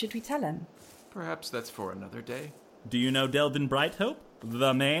not. Should we tell him? Perhaps that's for another day. Do you know Delvin Brighthope,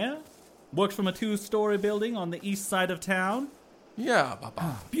 the mayor? Works from a 2-story building on the east side of town. Yeah,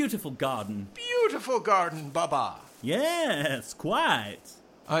 Baba. Beautiful garden. Beautiful garden, Baba. Yes, quite.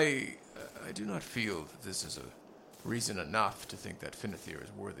 I do not feel that this is a reason enough to think that Finithir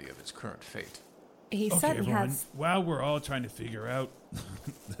is worthy of his current fate. He certainly everyone, has. while we're all trying to figure out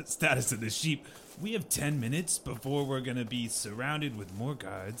the status of the sheep, we have 10 minutes before we're going to be surrounded with more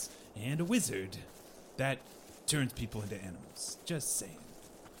guards and a wizard that turns people into animals. Just saying.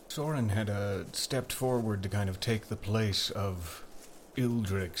 Soren had stepped forward to kind of take the place of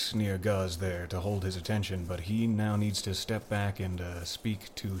Ildrix near Guz there to hold his attention, but he now needs to step back and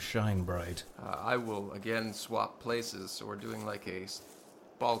speak to Shinebright. I will again swap places, so we're doing like a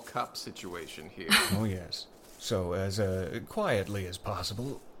ball cup situation here. Oh, yes. So, as quietly as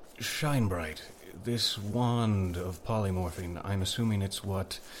possible, Shinebright, this wand of polymorphine, I'm assuming it's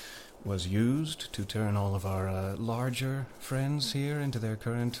what was used to turn all of our larger friends here into their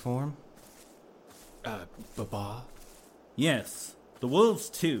current form? Baba? Yes, the wolves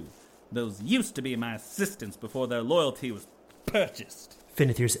too. Those used to be my assistants before their loyalty was purchased.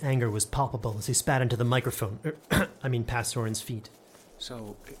 Finithir's anger was palpable as he spat into the microphone. Past Soren's feet.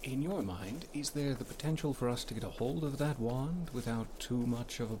 So, in your mind, is there the potential for us to get a hold of that wand without too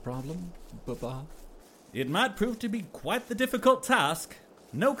much of a problem, Baba? It might prove to be quite the difficult task.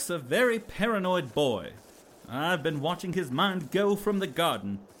 Noak's a very paranoid boy. I've been watching his mind go from the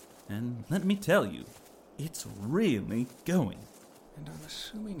garden, and let me tell you, it's really going. And I'm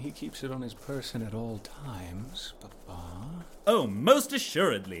assuming he keeps it on his person at all times, Baba? Oh, most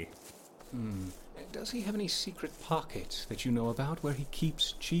assuredly. Does he have any secret pockets that you know about where he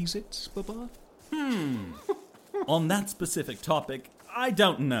keeps Cheez-Its, Baba? On that specific topic, I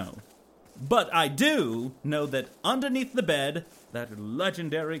don't know. But I do know that underneath the bed, that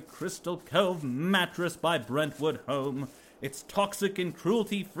legendary Crystal Cove mattress by Brentwood Home, its toxic and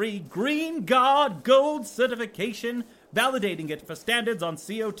cruelty-free Green Guard Gold certification, validating it for standards on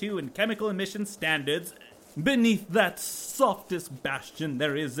CO2 and chemical emission standards. Beneath that softest bastion,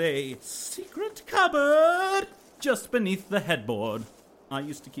 there is a secret cupboard just beneath the headboard. I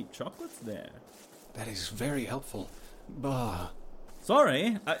used to keep chocolates there. That is very helpful. Bah.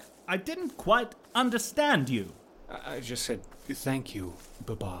 Sorry, I didn't quite understand you. I just said thank you,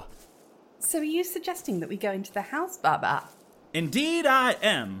 Baba. So are you suggesting that we go into the house, Baba? Indeed I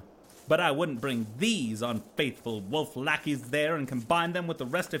am. But I wouldn't bring these unfaithful wolf lackeys there and combine them with the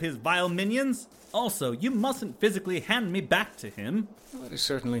rest of his vile minions. Also, you mustn't physically hand me back to him. Well, that is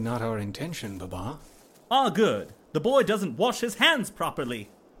certainly not our intention, Baba. Ah, good. The boy doesn't wash his hands properly.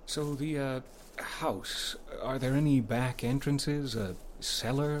 So the, house, are there any back entrances, a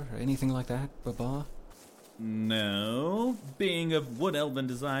cellar, anything like that, Baba? No. Being of wood elven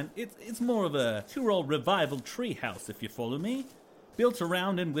design, it's more of a two-roll revival treehouse, if you follow me. Built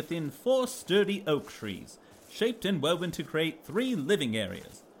around and within 4 sturdy oak trees, shaped and woven to create 3 living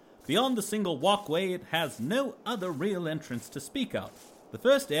areas. Beyond the single walkway, it has no other real entrance to speak of. The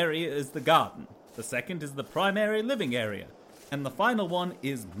first area is the garden, the second is the primary living area, and the final one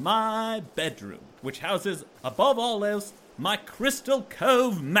is my bedroom, which houses, above all else, my Crystal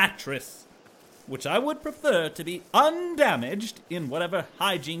Cove mattress, which I would prefer to be undamaged in whatever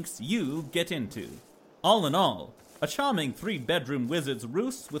hijinks you get into. All in all, a charming 3-bedroom wizard's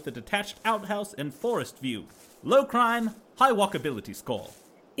roost with a detached outhouse and forest view. Low crime, high walkability score.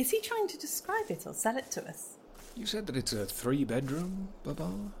 Is he trying to describe it or sell it to us? You said that it's a 3-bedroom,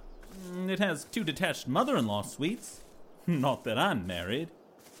 Baba? It has 2 detached mother-in-law suites. Not that I'm married.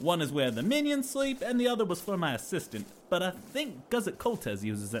 One is where the minions sleep, and the other was for my assistant. But I think Guzzet Coltes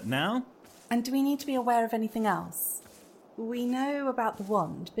uses it now. And do we need to be aware of anything else? We know about the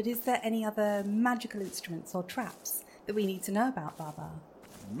wand, but is there any other magical instruments or traps that we need to know about, Baba?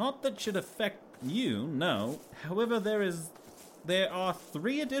 Not that should affect you, no. However, there are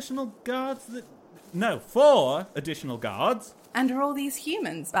 3 additional guards that... No, 4 additional guards. And are all these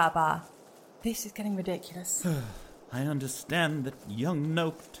humans, Baba? This is getting ridiculous. I understand that young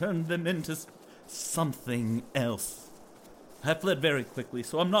Nope turned them into something else. I fled very quickly,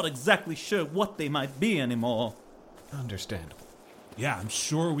 so I'm not exactly sure what they might be anymore. Understandable. Yeah, I'm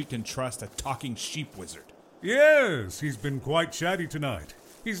sure we can trust a talking sheep wizard. Yes, he's been quite chatty tonight.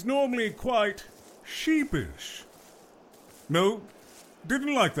 He's normally quite sheepish. No,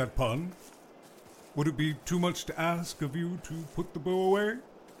 didn't like that pun. Would it be too much to ask of you to put the bow away?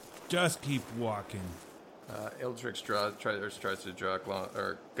 Just keep walking. Eldrix tries to draw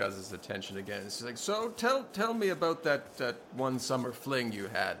Guz's attention again. He's like, so tell me about that one summer fling you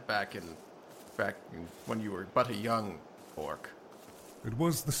had back in when you were but a young orc. It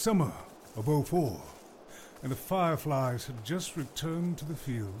was the summer of 04, and the fireflies had just returned to the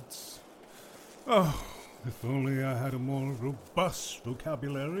fields. Oh, if only I had a more robust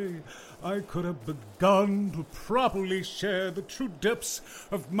vocabulary, I could have begun to properly share the true depths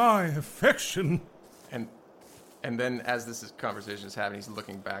of my affection. And then as this conversation is happening, he's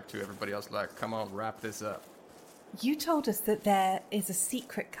looking back to everybody else like, come on, wrap this up. You told us that there is a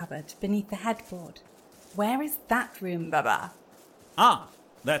secret cupboard beneath the headboard. Where is that room, Baba? Ah,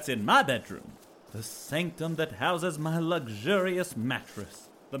 that's in my bedroom. The sanctum that houses my luxurious mattress.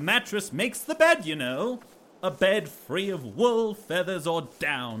 The mattress makes the bed, you know. A bed free of wool, feathers, or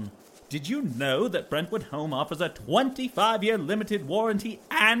down. Did you know that Brentwood Home offers a 25-year limited warranty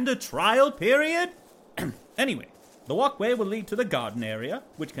and a trial period? Anyway, the walkway will lead to the garden area,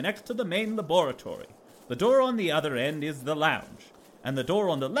 which connects to the main laboratory. The door on the other end is the lounge, and the door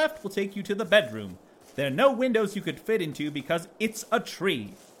on the left will take you to the bedroom. There are no windows you could fit into because it's a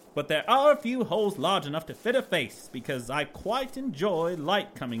tree, but there are a few holes large enough to fit a face because I quite enjoy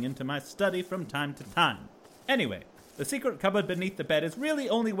light coming into my study from time to time. Anyway, the secret cupboard beneath the bed is really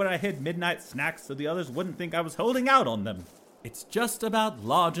only where I hid midnight snacks so the others wouldn't think I was holding out on them. It's just about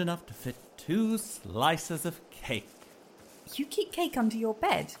large enough to fit 2 slices of cake. You keep cake under your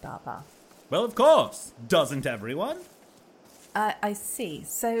bed, Baba? Well, of course. Doesn't everyone? I see.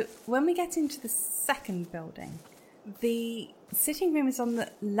 So when we get into the second building, the sitting room is on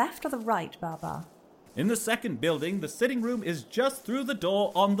the left or the right, Baba? In the second building, the sitting room is just through the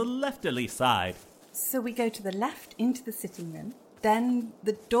door on the lefterly side. So we go to the left into the sitting room, then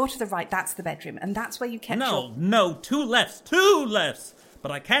the door to the right, that's the bedroom, and that's where you kept No, 2 lefts! But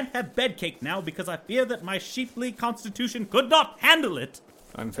I can't have bed cake now because I fear that my sheeply constitution could not handle it.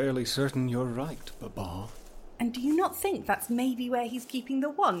 I'm fairly certain you're right, Baba. And do you not think that's maybe where he's keeping the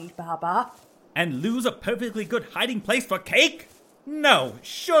wand, Baba? And lose a perfectly good hiding place for Cake? No,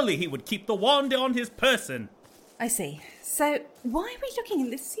 surely he would keep the wand on his person. I see. So, why are we looking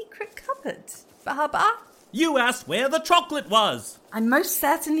in this secret cupboard, Baba? You asked where the chocolate was. I most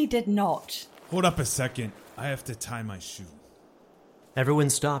certainly did not. Hold up a second. I have to tie my shoe.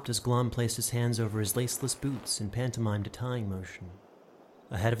 Everyone stopped as Glom placed his hands over his laceless boots and pantomimed a tying motion.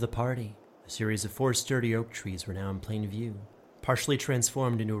 Ahead of the party, a series of 4 sturdy oak trees were now in plain view, partially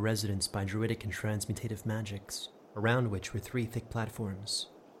transformed into a residence by druidic and transmutative magics, around which were 3 thick platforms.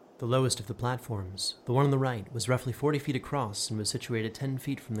 The lowest of the platforms, the one on the right, was roughly 40 feet across and was situated 10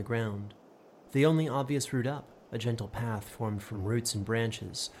 feet from the ground. The only obvious route up, a gentle path formed from roots and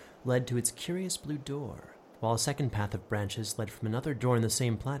branches, led to its curious blue door, while a second path of branches led from another door in the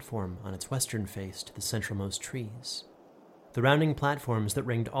same platform on its western face to the centralmost trees. The rounding platforms that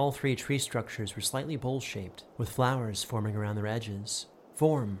ringed all 3 tree structures were slightly bowl-shaped, with flowers forming around their edges.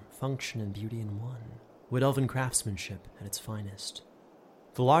 Form, function, and beauty in one. Wood elven craftsmanship at its finest.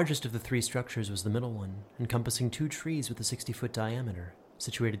 The largest of the 3 structures was the middle one, encompassing 2 trees with a 60-foot diameter,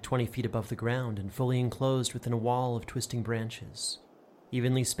 situated 20 feet above the ground and fully enclosed within a wall of twisting branches.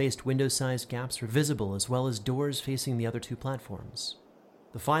 Evenly spaced window-sized gaps were visible, as well as doors facing the other 2 platforms.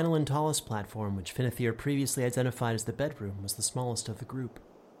 The final and tallest platform, which Finithir previously identified as the bedroom, was the smallest of the group,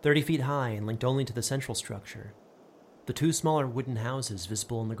 30 feet high and linked only to the central structure. The 2 smaller wooden houses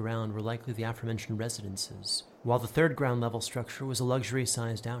visible on the ground were likely the aforementioned residences, while the 3rd ground-level structure was a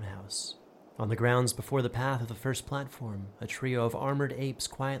luxury-sized outhouse. On the grounds before the path of the first platform, a trio of armored apes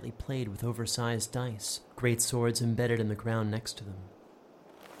quietly played with oversized dice, great swords embedded in the ground next to them.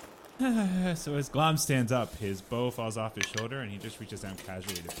 So as Glom stands up, his bow falls off his shoulder and he just reaches down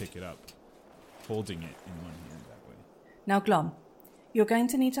casually to pick it up, holding it in one hand that way. Now, Glom, you're going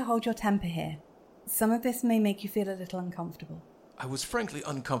to need to hold your temper here. Some of this may make you feel a little uncomfortable. I was frankly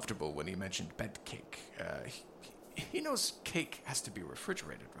uncomfortable when he mentioned bed cake. He knows cake has to be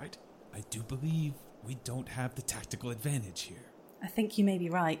refrigerated, right? I do believe we don't have the tactical advantage here. I think you may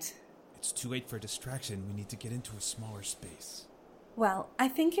be right. It's too late for a distraction. We need to get into a smaller space. Well, I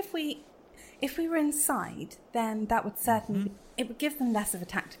think if we were inside, then that would certainly... It would give them less of a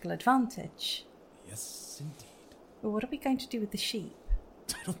tactical advantage. Yes, indeed. But what are we going to do with the sheep?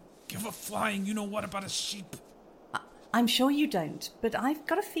 I don't give a flying you-know-what about a sheep. I'm sure you don't, but I've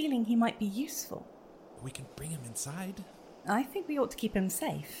got a feeling he might be useful. We can bring him inside. I think we ought to keep him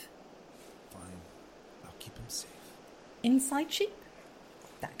safe. Fine. I'll keep him safe. Inside sheep?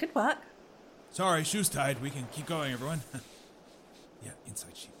 That could work. Sorry, shoes tied. We can keep going, everyone. Yeah,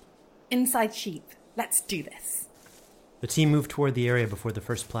 inside sheep. Inside sheep. Let's do this. The team moved toward the area before the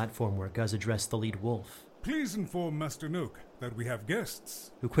first platform where Guz addressed the lead wolf. Please inform Master Nook that we have guests.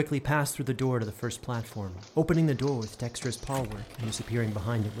 Who quickly passed through the door to the first platform, opening the door with dexterous paw work and disappearing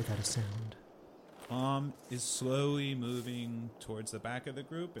behind it without a sound. Is slowly moving towards the back of the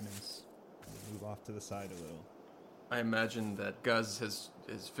group and is move off to the side a little. I imagine that Guz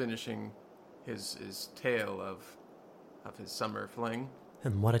is finishing his tale of his summer fling.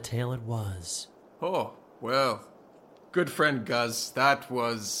 And what a tale it was. Oh, well, good friend Guz, that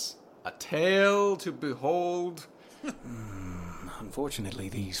was a tale to behold. Unfortunately,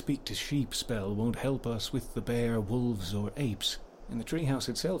 the speak-to-sheep spell won't help us with the bear, wolves, or apes. And the treehouse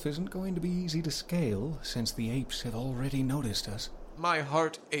itself isn't going to be easy to scale, since the apes have already noticed us. My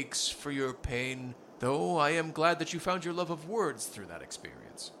heart aches for your pain, though I am glad that you found your love of words through that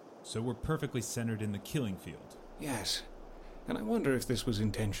experience. So we're perfectly centered in the killing field. Yes. And I wonder if this was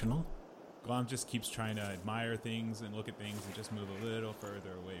intentional. Glom just keeps trying to admire things and look at things and just move a little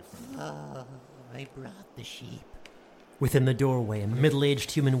further away from it. Oh, I brought the sheep. Within the doorway, a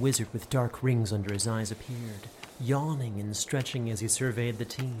middle-aged human wizard with dark rings under his eyes appeared, yawning and stretching as he surveyed the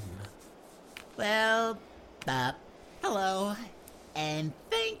team. Well, hello, and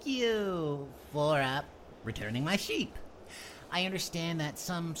thank you for, returning my sheep. I understand that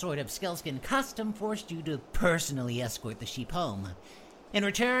some sort of Skelskin custom forced you to personally escort the sheep home. In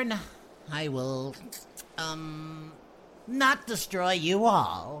return, I will, not destroy you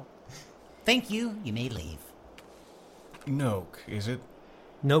all. Thank you, you may leave. Noak, is it?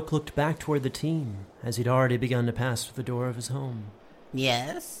 Noak looked back toward the team, as he'd already begun to pass through the door of his home.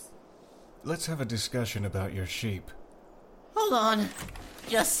 Yes? Let's have a discussion about your sheep. Hold on.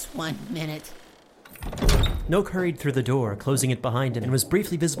 Just 1 minute. Noak hurried through the door, closing it behind him, and was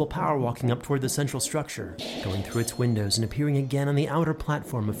briefly visible power walking up toward the central structure, going through its windows and appearing again on the outer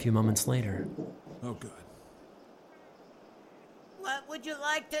platform a few moments later. Oh, good. What would you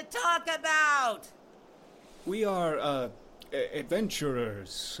like to talk about? We are,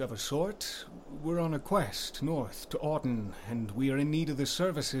 Adventurers of a sort. We're on a quest north to Auden, and we are in need of the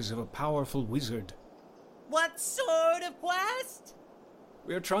services of a powerful wizard. What sort of quest?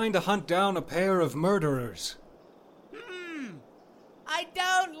 We're trying to hunt down a pair of murderers. I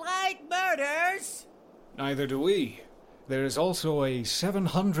don't like murders. Neither do we. There is also a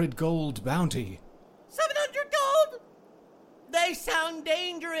 700 gold bounty. 700 gold? They sound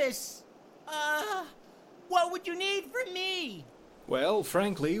dangerous. What would you need from me? Well,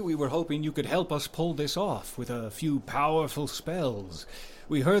 frankly, we were hoping you could help us pull this off with a few powerful spells.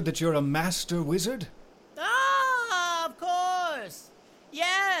 We heard that you're a master wizard? Ah, of course.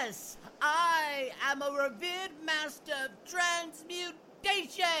 Yes, I am a revered master of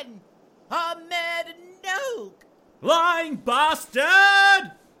transmutation, Ahmed Noak. Lying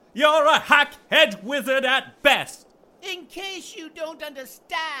bastard! You're a hackhead wizard at best. In case you don't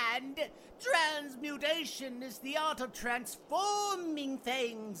understand, transmutation is the art of transforming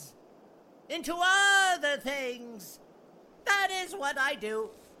things into other things. That is what I do.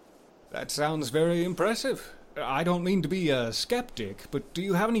 That sounds very impressive. I don't mean to be a skeptic, but do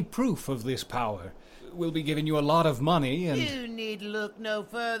you have any proof of this power? We'll be giving you a lot of money and... You need look no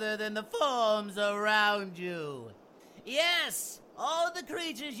further than the forms around you. Yes, all the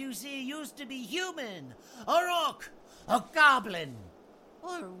creatures you see used to be human, a orc, a goblin.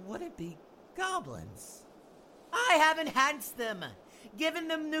 Or would it be goblins? I have enhanced them, given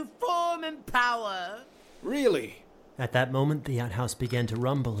them new form and power. Really? At that moment, the outhouse began to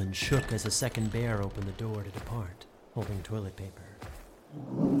rumble and shook as a second bear opened the door to depart, holding toilet paper.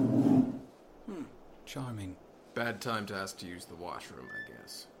 Charming. Bad time to ask to use the washroom, I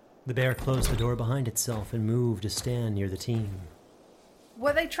guess. The bear closed the door behind itself and moved to stand near the team.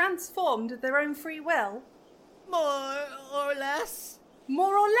 Were they transformed of their own free will? More or less.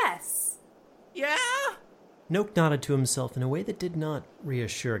 More or less? Yeah? Noak nodded to himself in a way that did not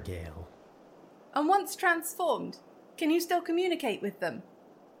reassure Gale. And once transformed, can you still communicate with them?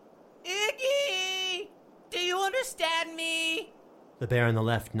 Iggy! Do you understand me? The bear on the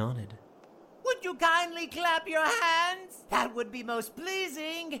left nodded. Would you kindly clap your hands? That would be most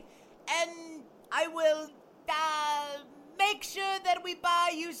pleasing. And I will, make sure that we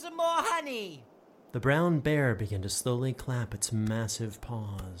buy you some more honey. The brown bear began to slowly clap its massive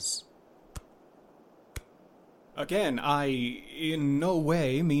paws. Again, I in no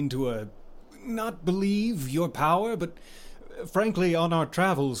way mean to, not believe your power, but frankly, on our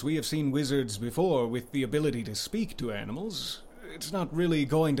travels, we have seen wizards before with the ability to speak to animals. It's not really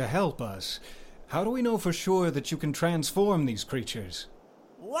going to help us. How do we know for sure that you can transform these creatures?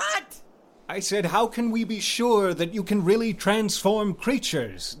 What? I said, how can we be sure that you can really transform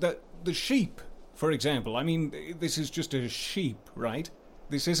creatures? The sheep, for example. I mean, this is just a sheep, right?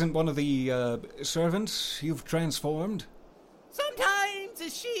 This isn't one of the servants you've transformed? Sometimes a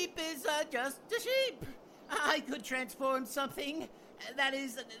sheep is just a sheep. I could transform something that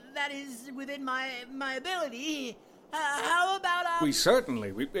is within my ability. How about We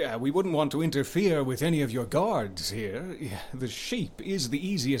certainly, we wouldn't want to interfere with any of your guards here. The sheep is the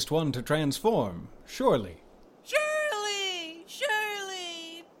easiest one to transform, surely. Surely,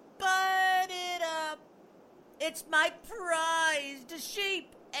 bud it up. It's my prized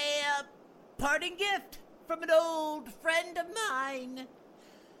sheep, a parting gift from an old friend of mine.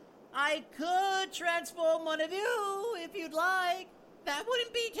 I could transform one of you if you'd like. That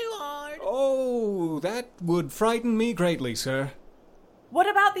wouldn't be too hard. Oh, that would frighten me greatly, sir. What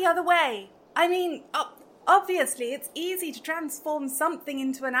about the other way? I mean, obviously it's easy to transform something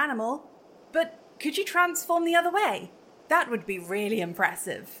into an animal, but could you transform the other way? That would be really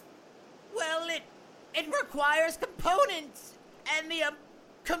impressive. Well, it requires components, and the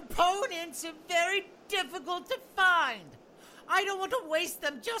components are very difficult to find. I don't want to waste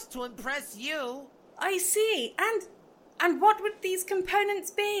them just to impress you. I see, and what would these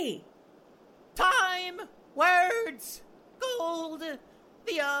components be? Time, words, gold,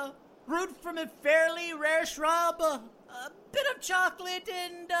 the root from a fairly rare shrub, a bit of chocolate,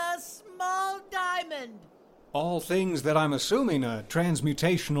 and a small diamond. All things that I'm assuming a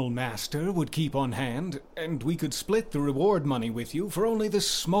transmutational master would keep on hand, and we could split the reward money with you for only the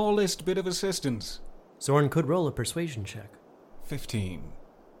smallest bit of assistance. Zorn could roll a persuasion check. 15.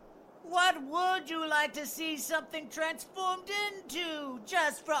 What would you like to see something transformed into,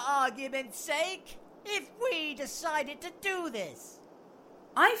 just for argument's sake, if we decided to do this?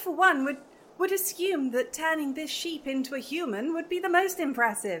 I, for one, would assume that turning this sheep into a human would be the most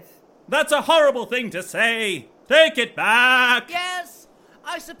impressive. That's a horrible thing to say. Take it back. Yes,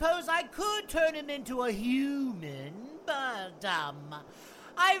 I suppose I could turn him into a human, but,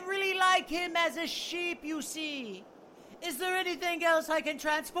 I really like him as a sheep, you see. Is there anything else I can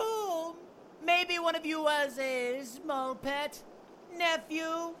transform? Maybe one of you as a small pet,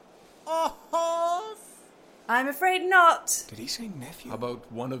 nephew, or horse? I'm afraid not. Did he say nephew? How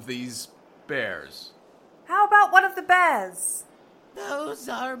about one of these bears? How about one of the bears? Those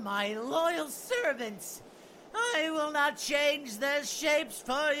are my loyal servants. I will not change their shapes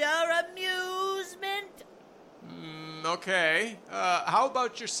for your amusement. Okay. How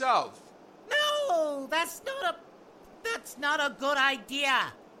about yourself? No, that's not a good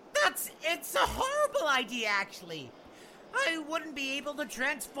idea. It's a horrible idea, actually. I wouldn't be able to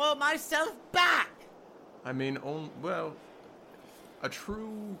transform myself back. I mean, a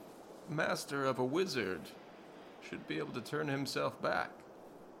true master of a wizard should be able to turn himself back.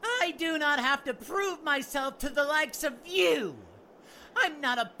 I do not have to prove myself to the likes of you. I'm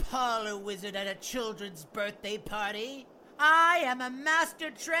not a parlor wizard at a children's birthday party. I am a master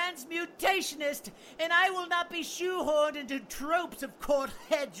transmutationist, and I will not be shoehorned into tropes of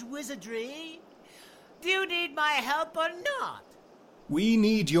court-hedge wizardry. Do you need my help or not? We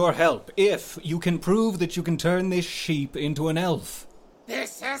need your help if you can prove that you can turn this sheep into an elf.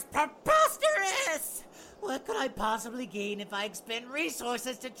 This is preposterous! What could I possibly gain if I expend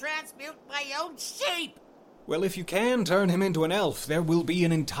resources to transmute my own sheep? Well, if you can turn him into an elf, there will be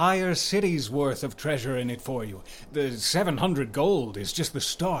an entire city's worth of treasure in it for you. The 700 gold is just the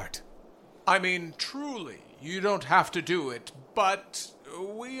start. I mean, truly, you don't have to do it, but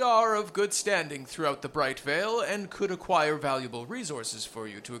we are of good standing throughout the Bright Vale and could acquire valuable resources for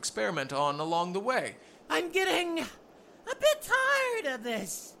you to experiment on along the way. I'm getting a bit tired of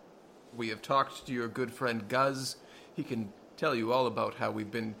this. We have talked to your good friend Guz. He can tell you all about how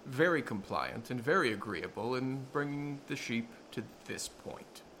we've been very compliant and very agreeable in bringing the sheep to this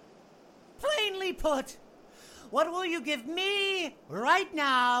point. Plainly put, what will you give me right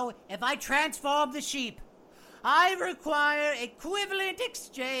now if I transform the sheep? I require equivalent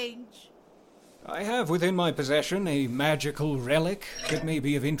exchange. I have within my possession a magical relic that may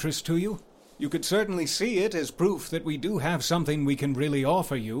be of interest to you. You could certainly see it as proof that we do have something we can really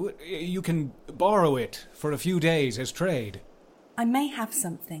offer you. You can borrow it for a few days as trade. I may have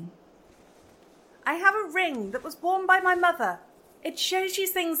something. I have a ring that was worn by my mother. It shows you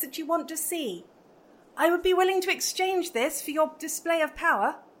things that you want to see. I would be willing to exchange this for your display of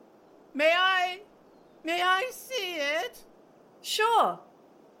power. May I see it? Sure.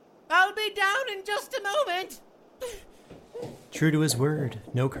 I'll be down in just a moment. True to his word,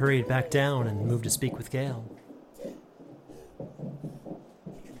 Noak hurried back down and moved to speak with Gale.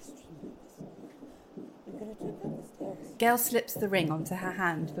 Gale slips the ring onto her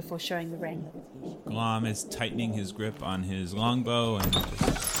hand before showing the ring. Glom is tightening his grip on his longbow and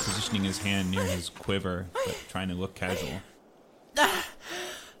just positioning his hand near his quiver, but trying to look casual.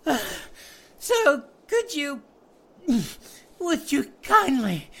 So, would you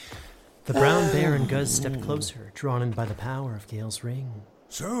kindly... The brown bear and Guz stepped closer, drawn in by the power of Gale's ring.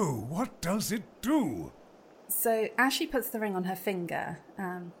 So, what does it do? So, as she puts the ring on her finger,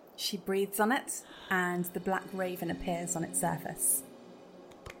 she breathes on it, and the black raven appears on its surface.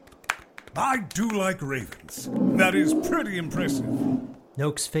 I do like ravens. That is pretty impressive.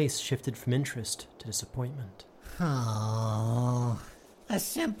 Noak's face shifted from interest to disappointment. Oh, a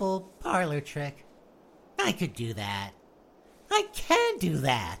simple parlor trick. I could do that. I can do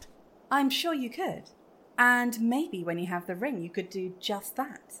that. I'm sure you could. And maybe when you have the ring, you could do just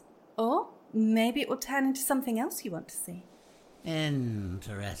that. Or maybe it will turn into something else you want to see.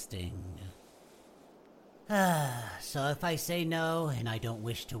 Interesting. So if I say no and I don't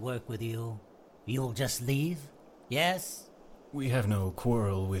wish to work with you, you'll just leave? Yes? We have no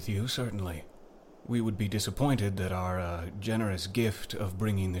quarrel with you, certainly. We would be disappointed that our generous gift of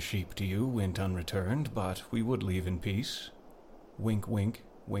bringing the sheep to you went unreturned, but we would leave in peace. Wink, wink,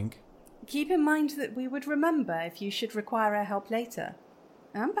 wink. Keep in mind that we would remember if you should require our help later.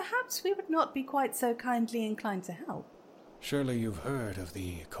 And perhaps we would not be quite so kindly inclined to help. Surely you've heard of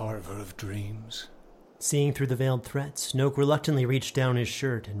the Carver of Dreams? Seeing through the veiled threats, Noak reluctantly reached down his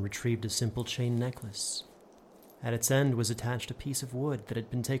shirt and retrieved a simple chain necklace. At its end was attached a piece of wood that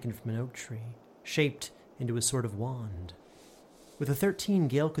had been taken from an oak tree, shaped into a sort of wand. With a 13,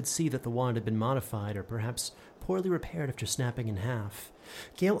 Gale could see that the wand had been modified or perhaps poorly repaired after snapping in half.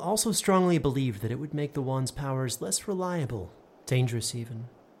 Gale also strongly believed that it would make the wand's powers less reliable, dangerous even.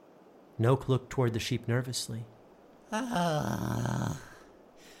 Noak looked toward the sheep nervously.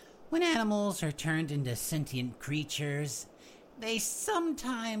 When animals are turned into sentient creatures, they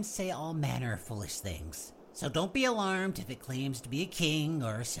sometimes say all manner of foolish things. So don't be alarmed if it claims to be a king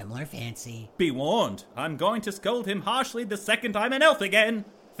or a similar fancy. Be warned, I'm going to scold him harshly the second I'm an elf again.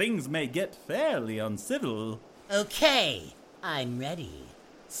 Things may get fairly uncivil. Okay, I'm ready.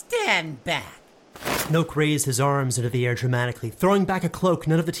 Stand back. Noak raised his arms into the air dramatically, throwing back a cloak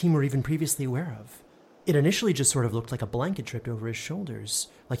none of the team were even previously aware of. It initially just sort of looked like a blanket tripped over his shoulders,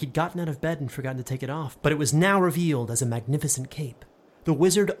 like he'd gotten out of bed and forgotten to take it off, but it was now revealed as a magnificent cape. The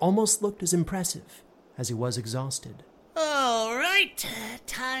wizard almost looked as impressive as he was exhausted. All right,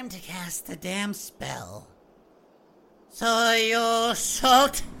 time to cast the damn spell. Soyo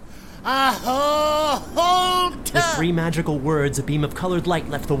salt. Aho-holta! With 3 magical words, a beam of colored light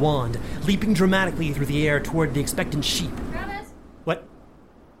left the wand, leaping dramatically through the air toward the expectant sheep. Travis? What?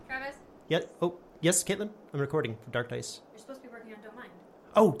 Travis? Yeah. Oh, yes, Caitlin? I'm recording for Dark Dice. You're supposed to be working on Don't Mind.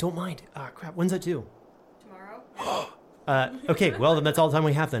 Oh, Don't Mind. Crap, when's that due? Tomorrow? Okay, well, then that's all the time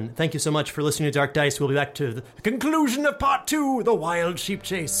we have then. Thank you so much for listening to Dark Dice. We'll be back to the conclusion of Part 2, The Wild Sheep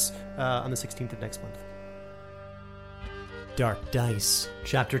Chase, on the 16th of next month. Dark Dice,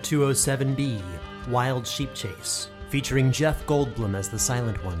 Chapter 207B, Wild Sheep Chase, featuring Jeff Goldblum as the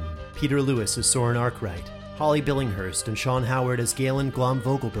Silent One, Peter Lewis as Soren Arkwright, Holly Billinghurst and Sean Howard as Galen Glom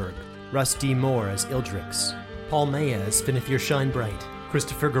Vogelberg, Russ D. Moore as Ildrix, Paul Maya as Finithir Shinebright,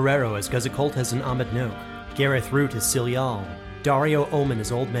 Christopher Guerrero as Guzakoltes and Ahmed Noak, Gareth Root as Silial, Dario Omen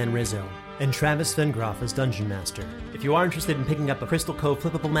as Old Man Rizzo, and Travis Vengroff as Dungeon Master. If you are interested in picking up a Crystal Cove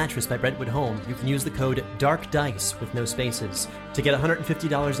flippable mattress by Brentwood Home, you can use the code DARKDICE with no spaces to get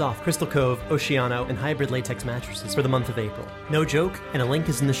 $150 off Crystal Cove, Oceano, and hybrid latex mattresses for the month of April. No joke, and a link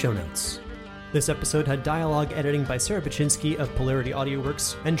is in the show notes. This episode had dialogue editing by Sarah Baczynski of Polarity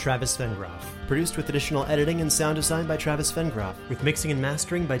AudioWorks and Travis Vengroff. Produced with additional editing and sound design by Travis Vengroff, with mixing and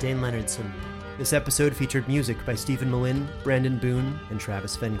mastering by Dane Leonardson. This episode featured music by Stephen Malin, Brandon Boone, and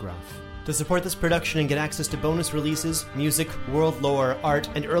Travis Vengroff. To support this production and get access to bonus releases, music, world lore, art,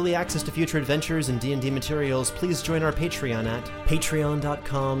 and early access to future adventures and D&D materials, please join our Patreon at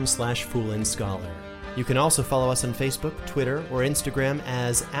patreon.com/foolandscholar. You can also follow us on Facebook, Twitter, or Instagram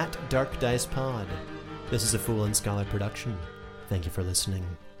as @DarkDicePod. This is a Fool and Scholar production. Thank you for listening.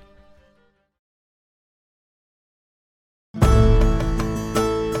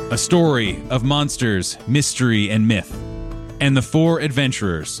 A story of monsters, mystery, and myth. And the 4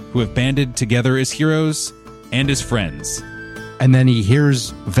 adventurers who have banded together as heroes and as friends. And then he hears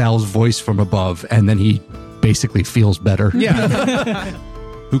Val's voice from above, and then he basically feels better. Yeah.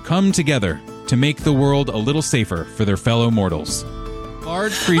 Who come together to make the world a little safer for their fellow mortals.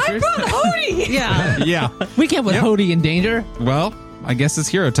 Large creatures. I brought Hody! Yeah. We can't put Hody in danger. Well, I guess it's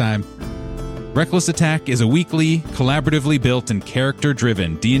hero time. Reckless Attack is a weekly, collaboratively built and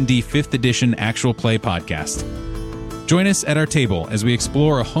character-driven D&D 5th edition actual play podcast. Join us at our table as we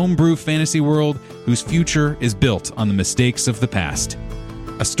explore a homebrew fantasy world whose future is built on the mistakes of the past.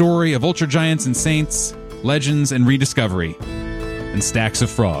 A story of ultra giants and saints, legends and rediscovery, and stacks of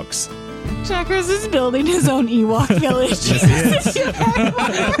frogs. Checkers is building his own Ewok village. Yes, he is.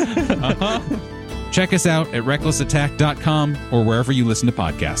 Check us out at recklessattack.com or wherever you listen to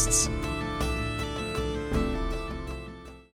podcasts.